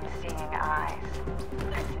us with unseeing eyes,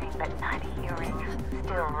 listening but not hearing,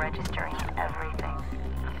 still registering everything.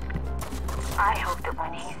 I hope that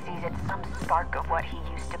when he sees it, some spark of what he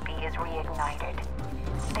used to be is reignited.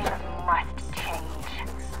 Things must change.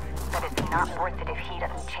 But it's not worth it if he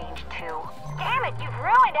doesn't change too. Damn it, you've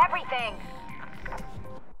ruined everything!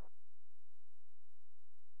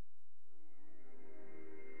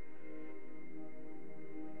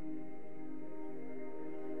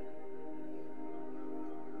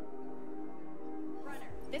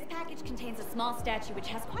 This package contains a small statue which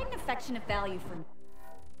has quite an affectionate value for me.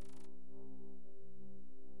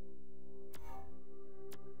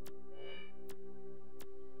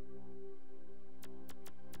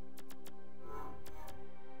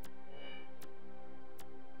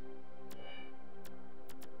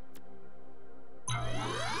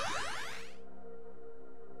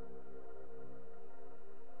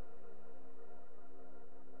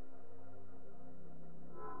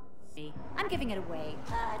 I'm giving it away.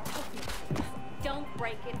 Don't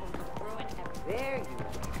break it or you'll ruin everything. There you go.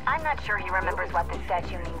 I'm not sure he remembers what this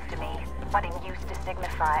statue means to me, what it used to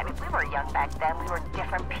signify. I mean, we were young back then. We were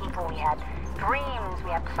different people. We had dreams. We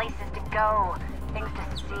had places to go, things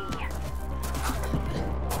to see.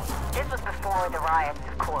 This was before the riots,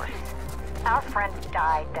 of course. Our friends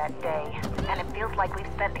died that day, and it feels like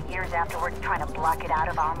we've spent the years afterwards trying to block it out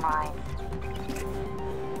of our minds.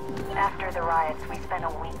 After the riots, we spent a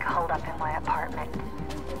week holed up in my apartment.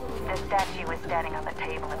 The statue was standing on the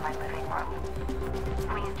table in my living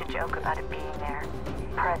room. We used to joke about it being there,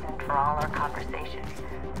 present for all our conversations,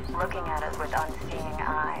 looking at us with unseeing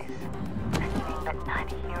eyes, listening but not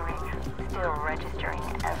hearing, still registering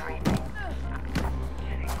everything.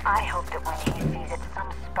 I hope that when he sees it, some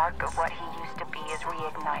spark of what he used to be is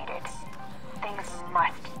reignited. Things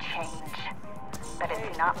must change, but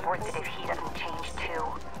it's not worth it if he doesn't change too.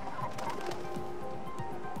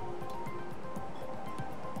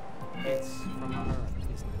 It's from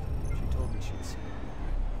Earth, isn't it? She told me she'd see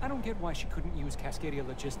it. I don't get why she couldn't use Cascadia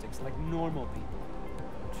logistics like normal people.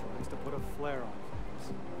 She likes to put a flare on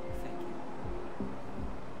things.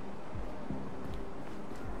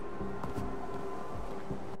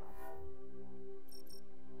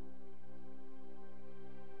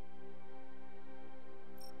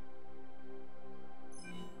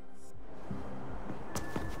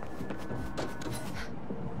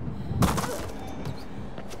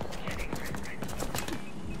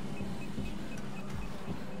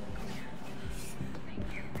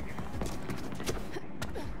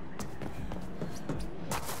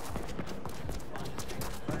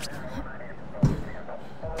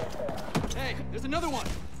 Thank you. There's another one!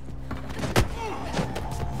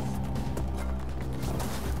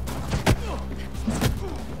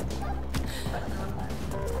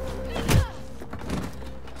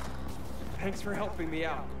 Thanks for helping me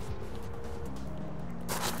out.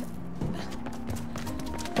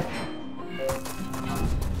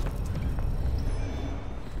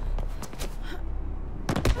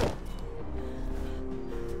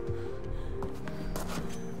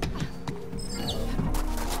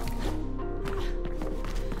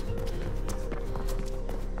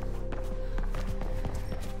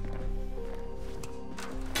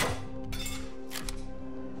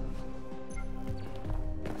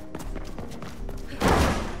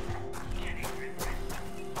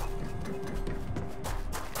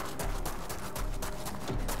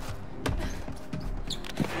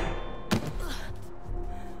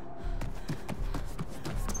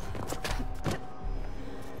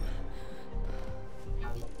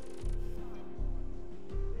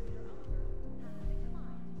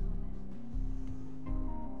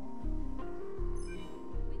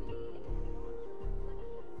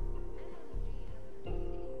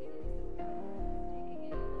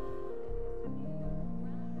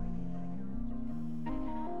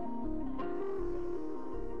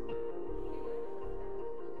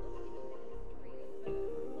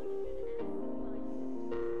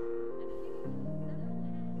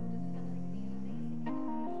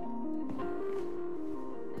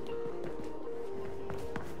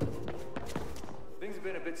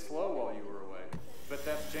 bit slow while you were away, but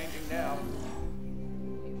that's changing now.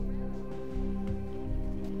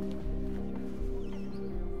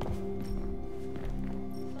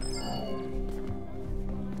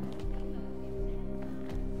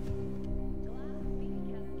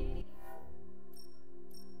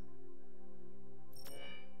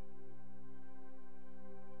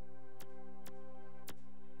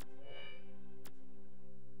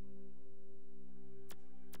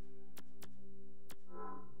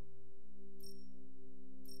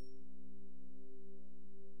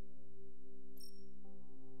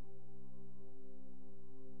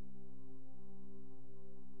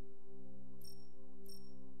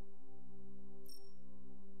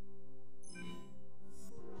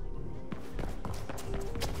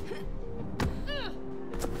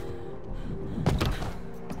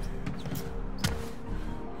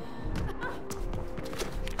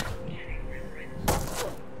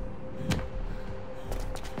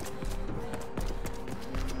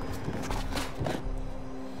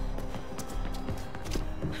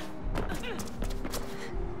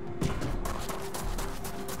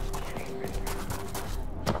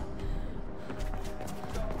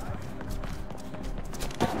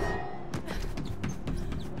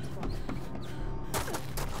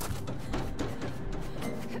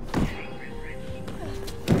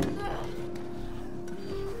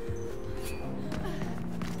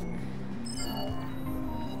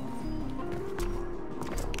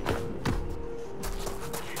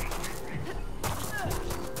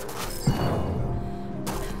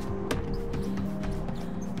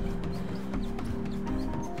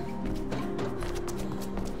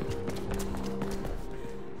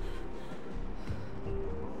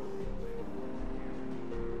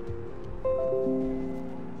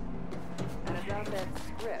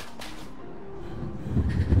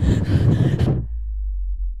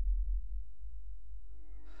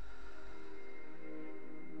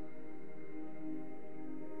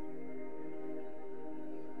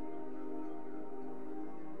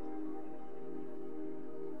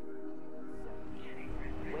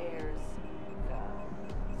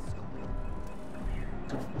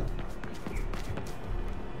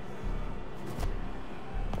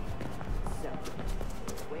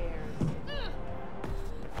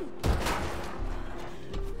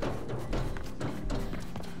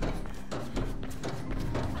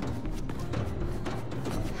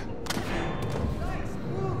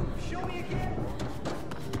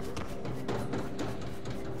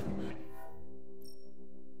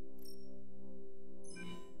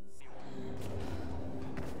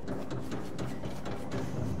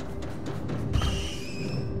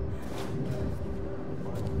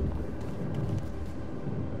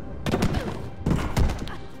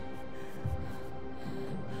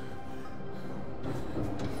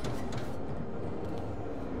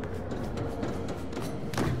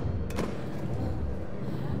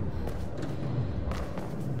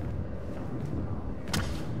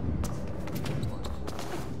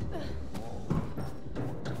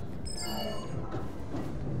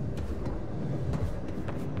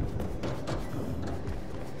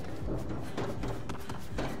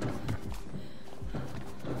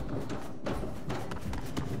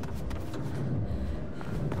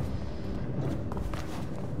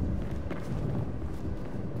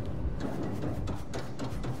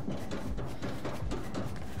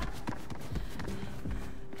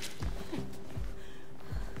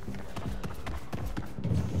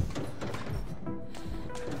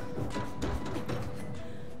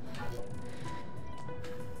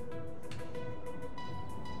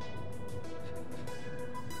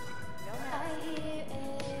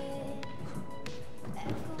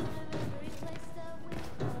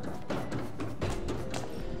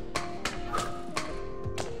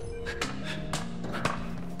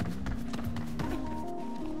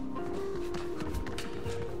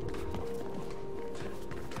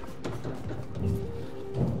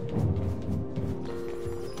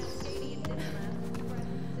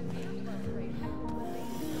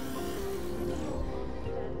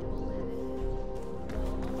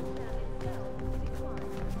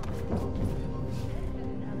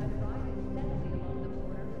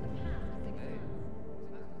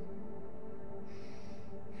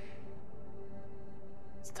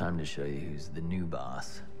 Time to show you who's the new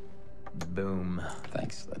boss. Boom.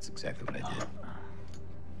 Thanks. That's exactly what I did.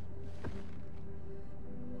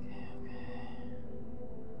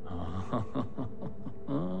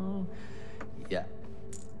 Yeah.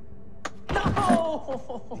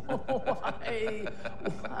 No!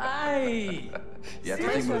 Why? You have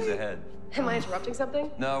 3 moves ahead. Am I interrupting something?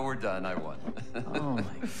 No, we're done. I won. Oh my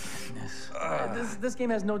goodness. This game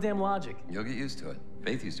has no damn logic. You'll get used to it.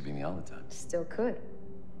 Faith used to beat me all the time. Still could.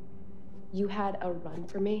 You had a run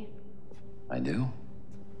for me? I do.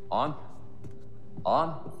 On.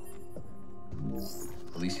 On.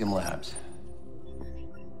 Elysium Labs.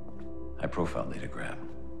 High-profile data grab.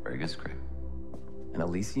 Very good script. An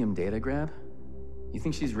Elysium data grab? You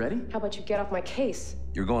think she's ready? How about you get off my case?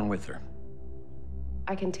 You're going with her.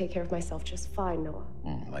 I can take care of myself just fine, Noah.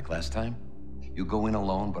 Like last time? You go in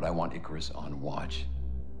alone, but I want Icarus on watch.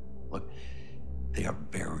 Look, they are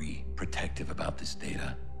very protective about this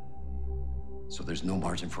data. So there's no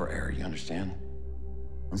margin for error, you understand?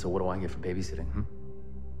 And so what do I get for babysitting,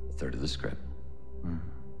 A third of the script.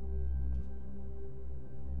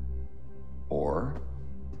 Or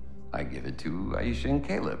I give it to Aisha and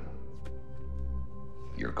Caleb.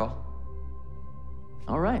 Your call.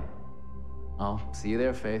 All right. I'll see you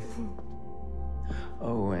there, Faith.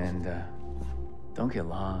 Oh, and don't get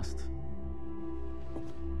lost.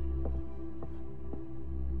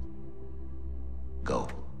 Go.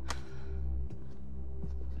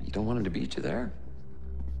 You don't want him to beat you there?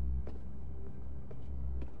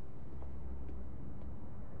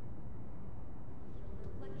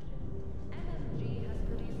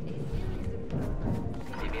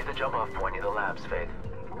 Meet me at the jump-off point near the labs, Faith.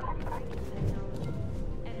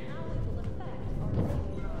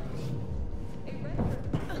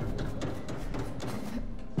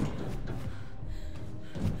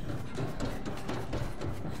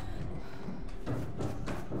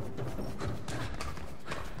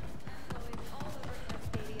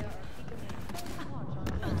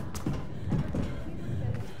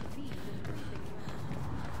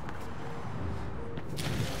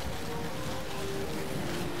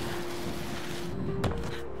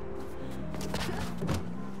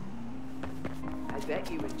 I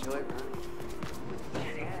bet you enjoy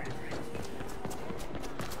running.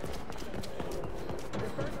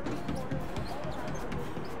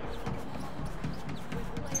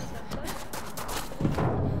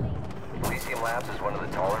 Elysium Labs is one of the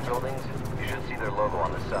taller buildings. You should see their logo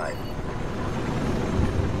on the side.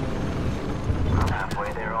 I'm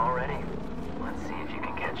halfway there already. Let's see if you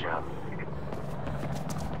can catch up.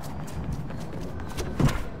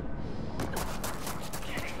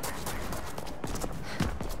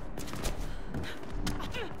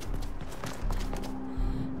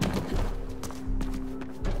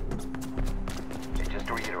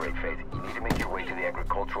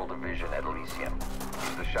 Agricultural division at Elysium.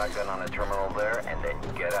 Use the shotgun on the terminal there, and then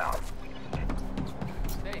get out.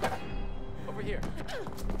 Hey, over here.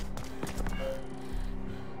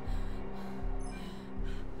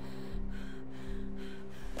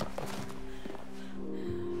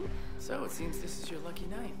 So it seems this is your lucky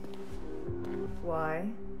night. Why?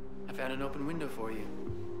 I found an open window for you.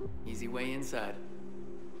 Easy way inside.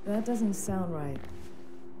 That doesn't sound right.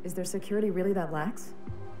 Is their security really that lax?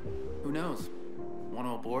 Who knows? Want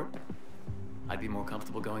to abort? I'd be more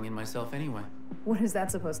comfortable going in myself anyway. What is that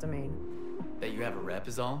supposed to mean? That you have a rep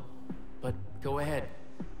is all. But go ahead.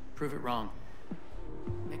 Prove it wrong.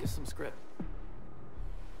 Make us some script.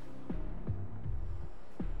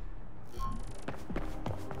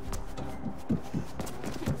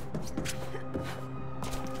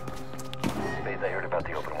 Faith, I heard about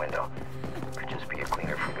the open window. Could just be a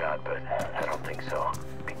cleaner for God, but I don't think so.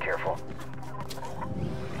 Be careful.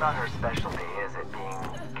 Not her specialty, is it?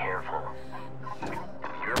 Being careful. Do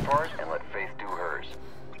your part and let Faith do hers.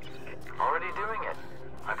 Already doing it.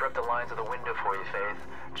 I prepped the lines of the window for you, Faith.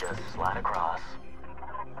 Just slide across.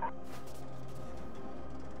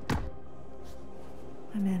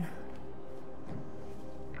 I'm in.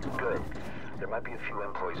 Good. There might be a few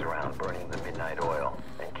employees around burning the midnight oil.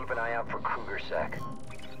 And keep an eye out for Kruger Sec.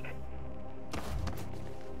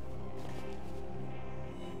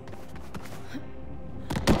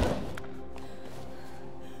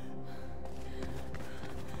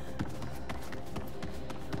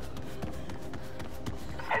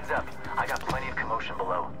 Heads up, I got plenty of commotion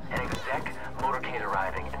below. An exec, motorcade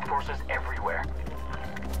arriving, and forces everywhere.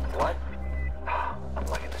 What? I'm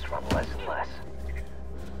liking this one less and less.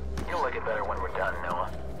 You'll like it better when we're done, Noah.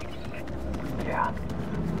 Yeah,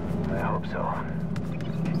 I hope so.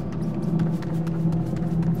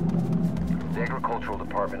 The agricultural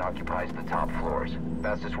department occupies the top floors.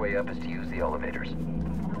 Fastest way up is to use the elevators.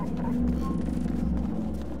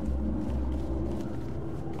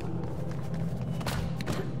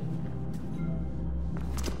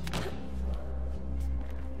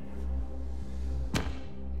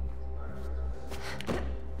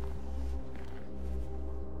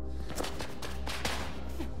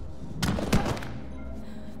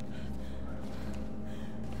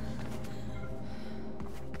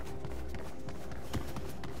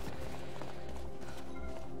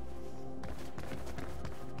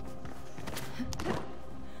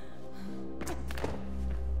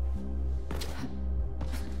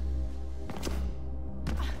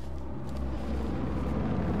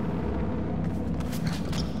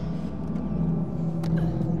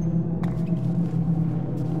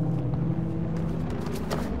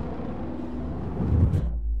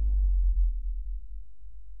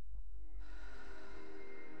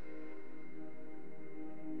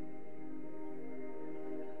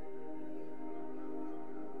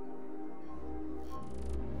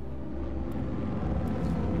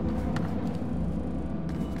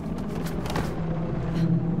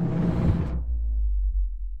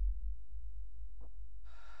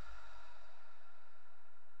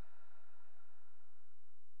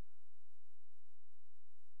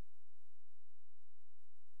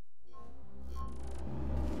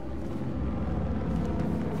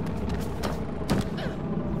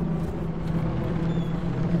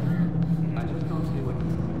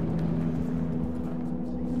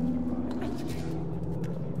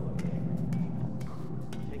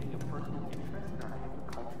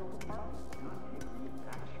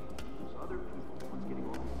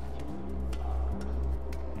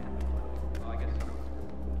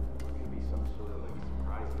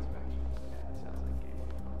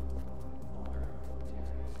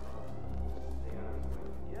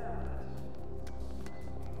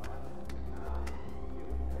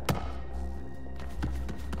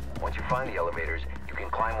 Once you find the elevators, you can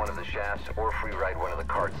climb one of the shafts or free ride one of the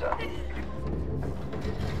carts up.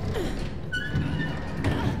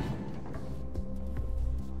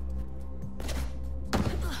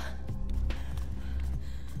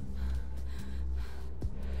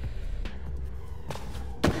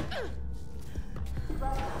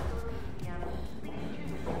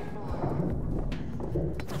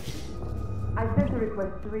 I sent the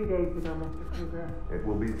request 3 days ago, Mr. Kruger. It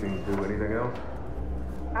will be seen to. Anything else?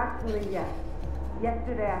 Actually, yes.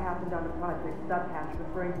 Yesterday I happened on a project subhash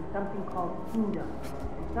referring to something called Kingdom.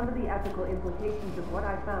 And some of the ethical implications of what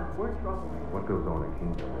I found were troubling. What goes on in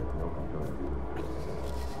Kingdom is no concern of yours.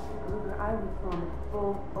 Kruger, I was promised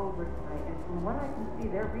full oversight, and from what I can see,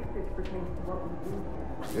 their research pertains to what we do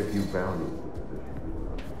here. If you value the position, you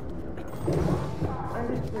will not.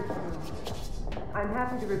 Understood, sir. I'm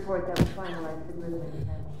happy to report that we finalized the agreement with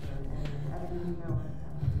Hamilton, and at an email.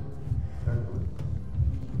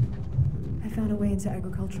 I found a way into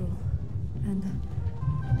agricultural, and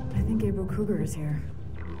I think Gabriel Kruger is here.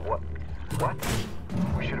 What?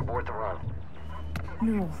 We should abort the run.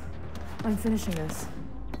 No, I'm finishing this.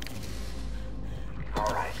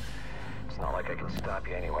 Alright. It's not like I can stop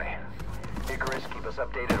you anyway. Icarus, keep us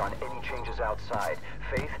updated on any changes outside.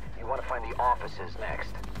 Faith, you want to find the offices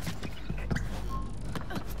next.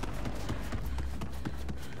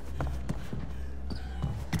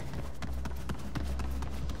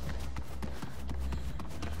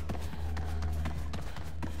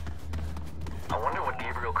 I wonder what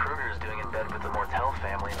Gabriel Kruger is doing in bed with the Mortel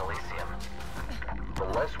family in Elysium. The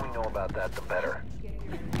less we know about that, the better.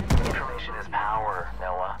 Information is power,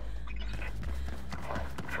 Noah.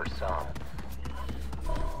 For some.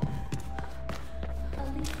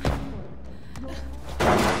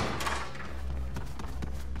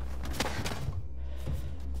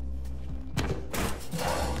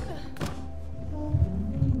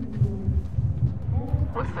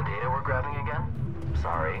 What's the data we're grabbing again?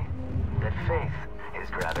 Sorry. That Faith is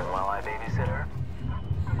grabbing while I babysit her?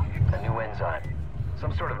 A new enzyme.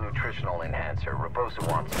 Some sort of nutritional enhancer. Raposa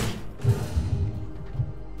wants it.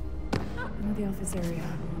 I'm at the office area.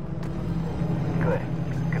 Good.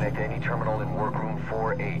 Connect to any terminal in workroom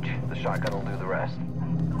 4H. The shotgun will do the rest.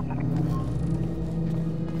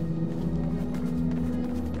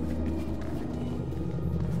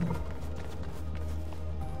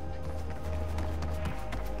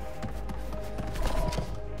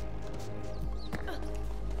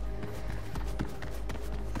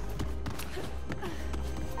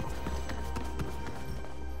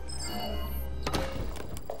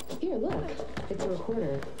 Here, look. It's a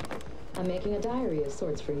recorder. I'm making a diary of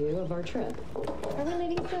sorts for you of our trip. Are we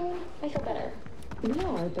leaving soon? I feel better. We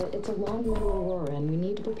are, but it's a long way to Aurora, and we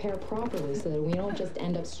need to prepare properly so that we don't just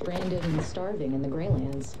end up stranded and starving in the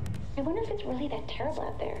Greylands. I wonder if it's really that terrible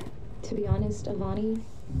out there. To be honest, Avani,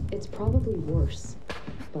 it's probably worse.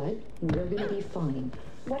 But we're gonna be fine.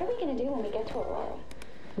 What are we gonna do when we get to Aurora?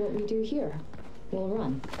 What we do here. We'll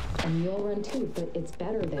run. And you'll run too, but it's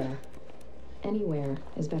better there. Anywhere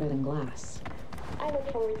is better than glass. I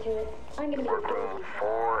look forward to it. I'm gonna be Workroom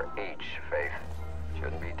 4H, Faith.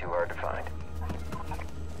 Shouldn't be too hard to find.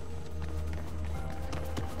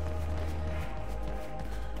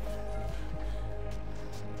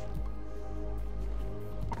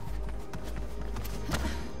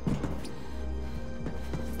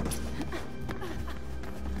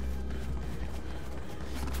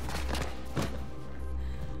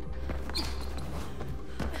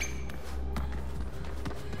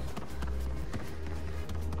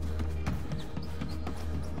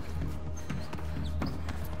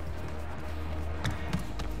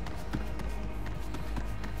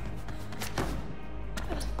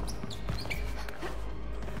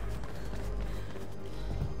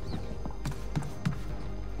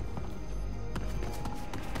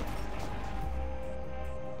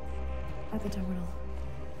 At the terminal.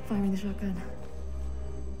 Firing the shotgun.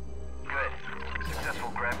 Good. Successful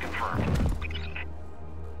grab confirmed.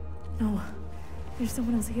 No. There's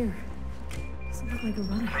someone else here. Doesn't look like a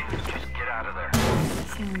runner. Just get out of there.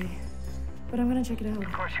 Sorry. But I'm gonna check it out.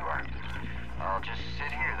 Of course you are. I'll just sit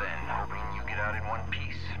here then, hoping you get out in one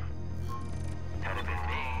piece. Had it been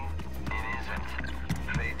me, it isn't.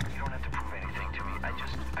 Faith, you don't have to prove anything to me.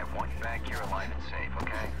 I want you back here alive and safe,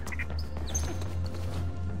 okay?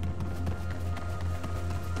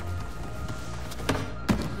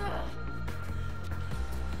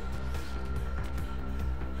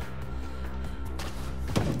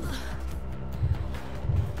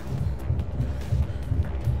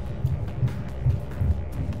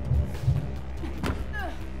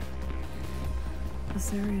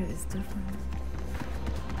 This area is different.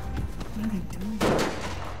 What are they doing?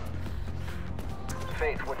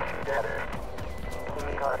 Faith would be dead.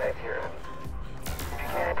 Let me contact here. If you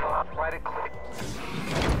can't go up, right and click.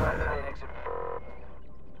 Try the main exit.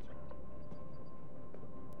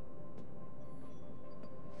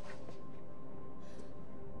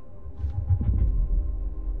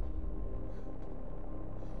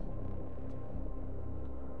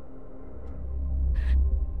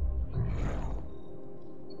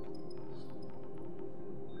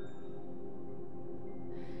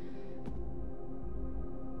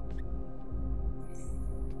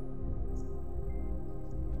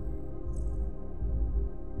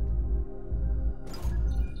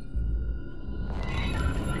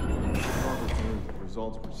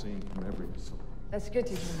 Results we're seeing from every assault. That's good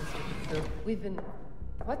to hear, Mr. Cooper. We've been...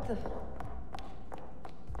 What the...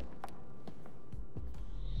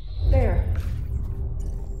 There.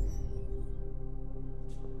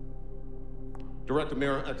 Director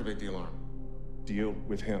Mira, activate the alarm. Deal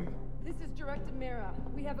with him. This is Director Mira.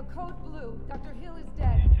 We have a code blue. Dr. Hill is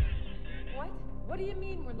dead. What? What do you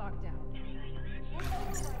mean we're locked down? We'll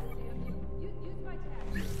override it, damn you. Use my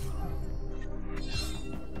tag.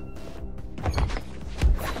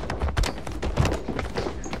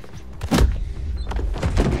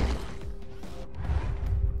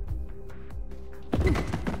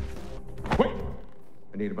 Wait!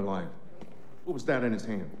 I need him alive. What was that in his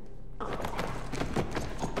hand?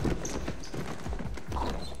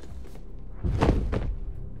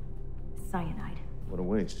 Cyanide. What a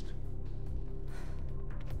waste.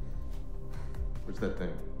 Where's that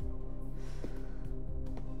thing?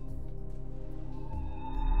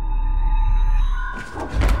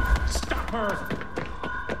 Stop her!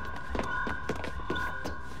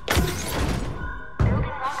 Building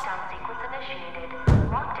lockdown sequence initiated.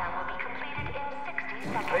 Lockdown will be completed in 60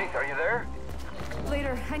 seconds. Faith, are you there?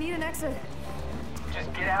 Later, I need an exit.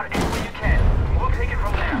 Just get out any way you can. We'll take it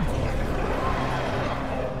from there.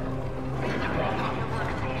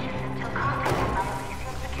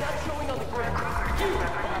 Not showing on the grid.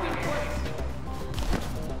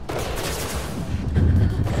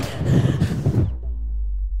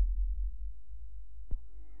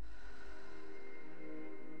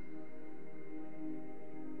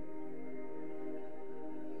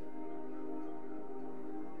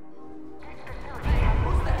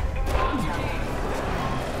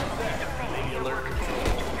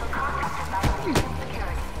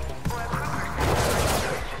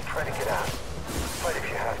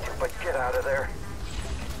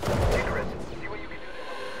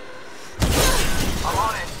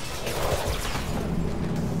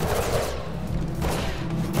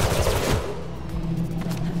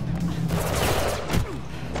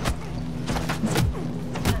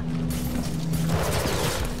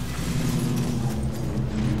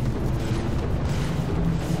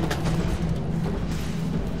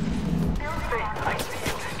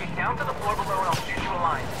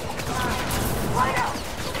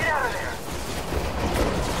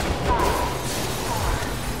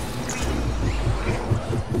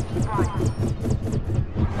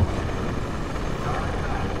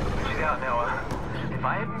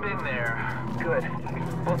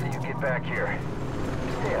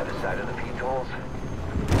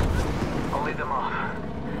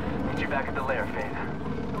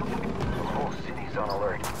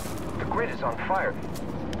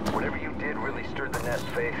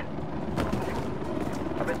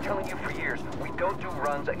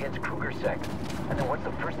 Against Kruger Sec. And then what's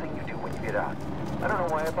the first thing you do when you get out? I don't know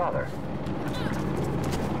why I bother.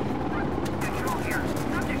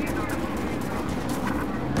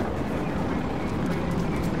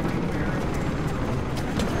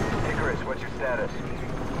 Icarus, what's your status?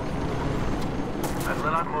 I've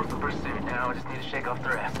let out most of the pursuit now. I just need to shake off the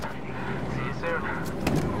rest. See you soon.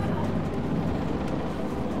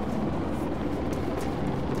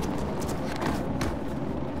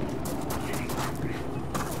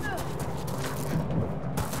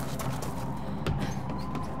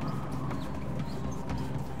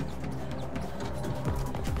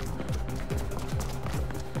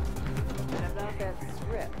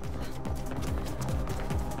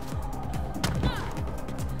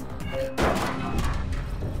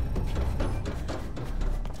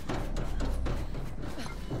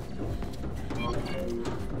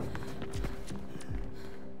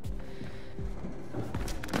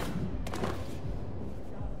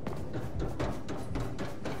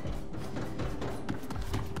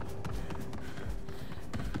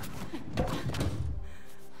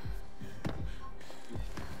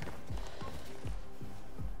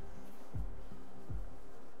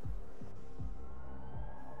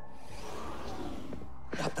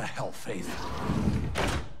 What the hell, Faith?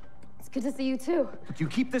 It's good to see you too. If you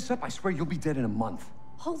keep this up, I swear you'll be dead in a month.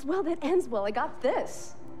 All's well that ends well. I got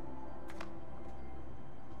this.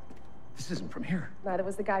 This isn't from here. Neither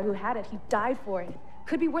was the guy who had it. He died for it.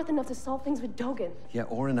 Could be worth enough to solve things with Dogen. Yeah,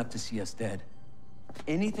 or enough to see us dead.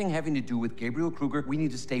 Anything having to do with Gabriel Kruger, we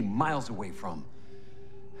need to stay miles away from.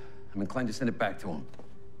 I'm inclined to send it back to him.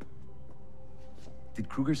 Did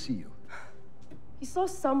Kruger see you? He saw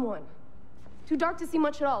someone. Too dark to see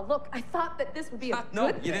much at all. Look, I thought that this would be a No,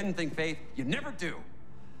 good you thing. didn't think, Faith. You never do.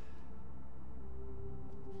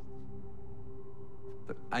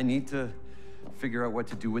 But I need to figure out what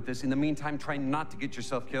to do with this. In the meantime, try not to get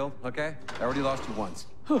yourself killed, okay? I already lost you once.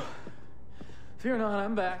 Fear not,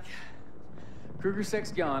 I'm back. Kruger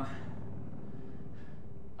Sec's gone.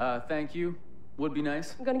 Thank you. Would be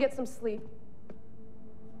nice. I'm gonna get some sleep.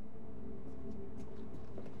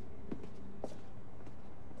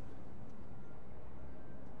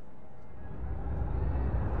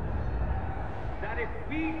 That if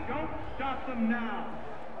we don't stop them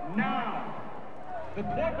now, the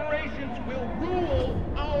corporations will rule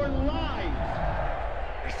our lives.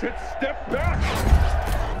 I said step back!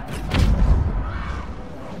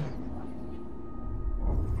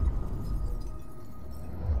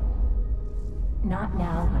 Not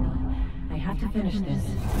now, honey. I have to finish this.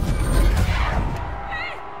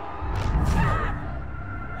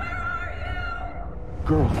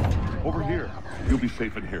 Girl, over here. You'll be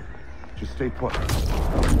safe in here. Just stay put.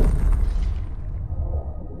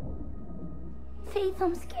 Faith,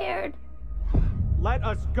 I'm scared. Let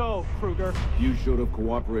us go, Kruger. You should have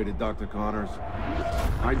cooperated, Dr. Connors.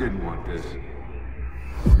 I didn't want this.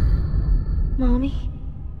 Mommy,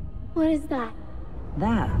 what is that?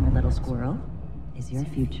 That, my little squirrel, is your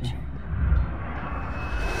future.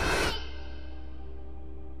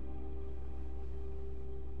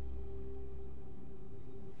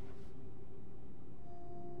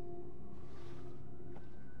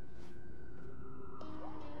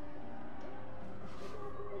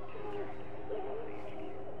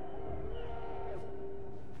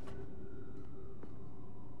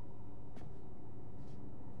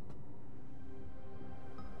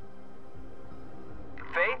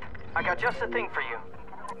 I got just the thing for you.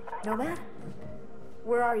 Nomad?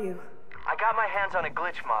 Where are you? I got my hands on a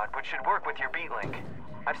glitch mod, which should work with your beatlink.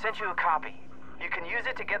 I've sent you a copy. You can use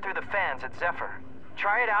it to get through the fans at Zephyr.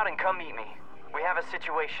 Try it out and come meet me. We have a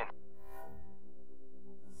situation.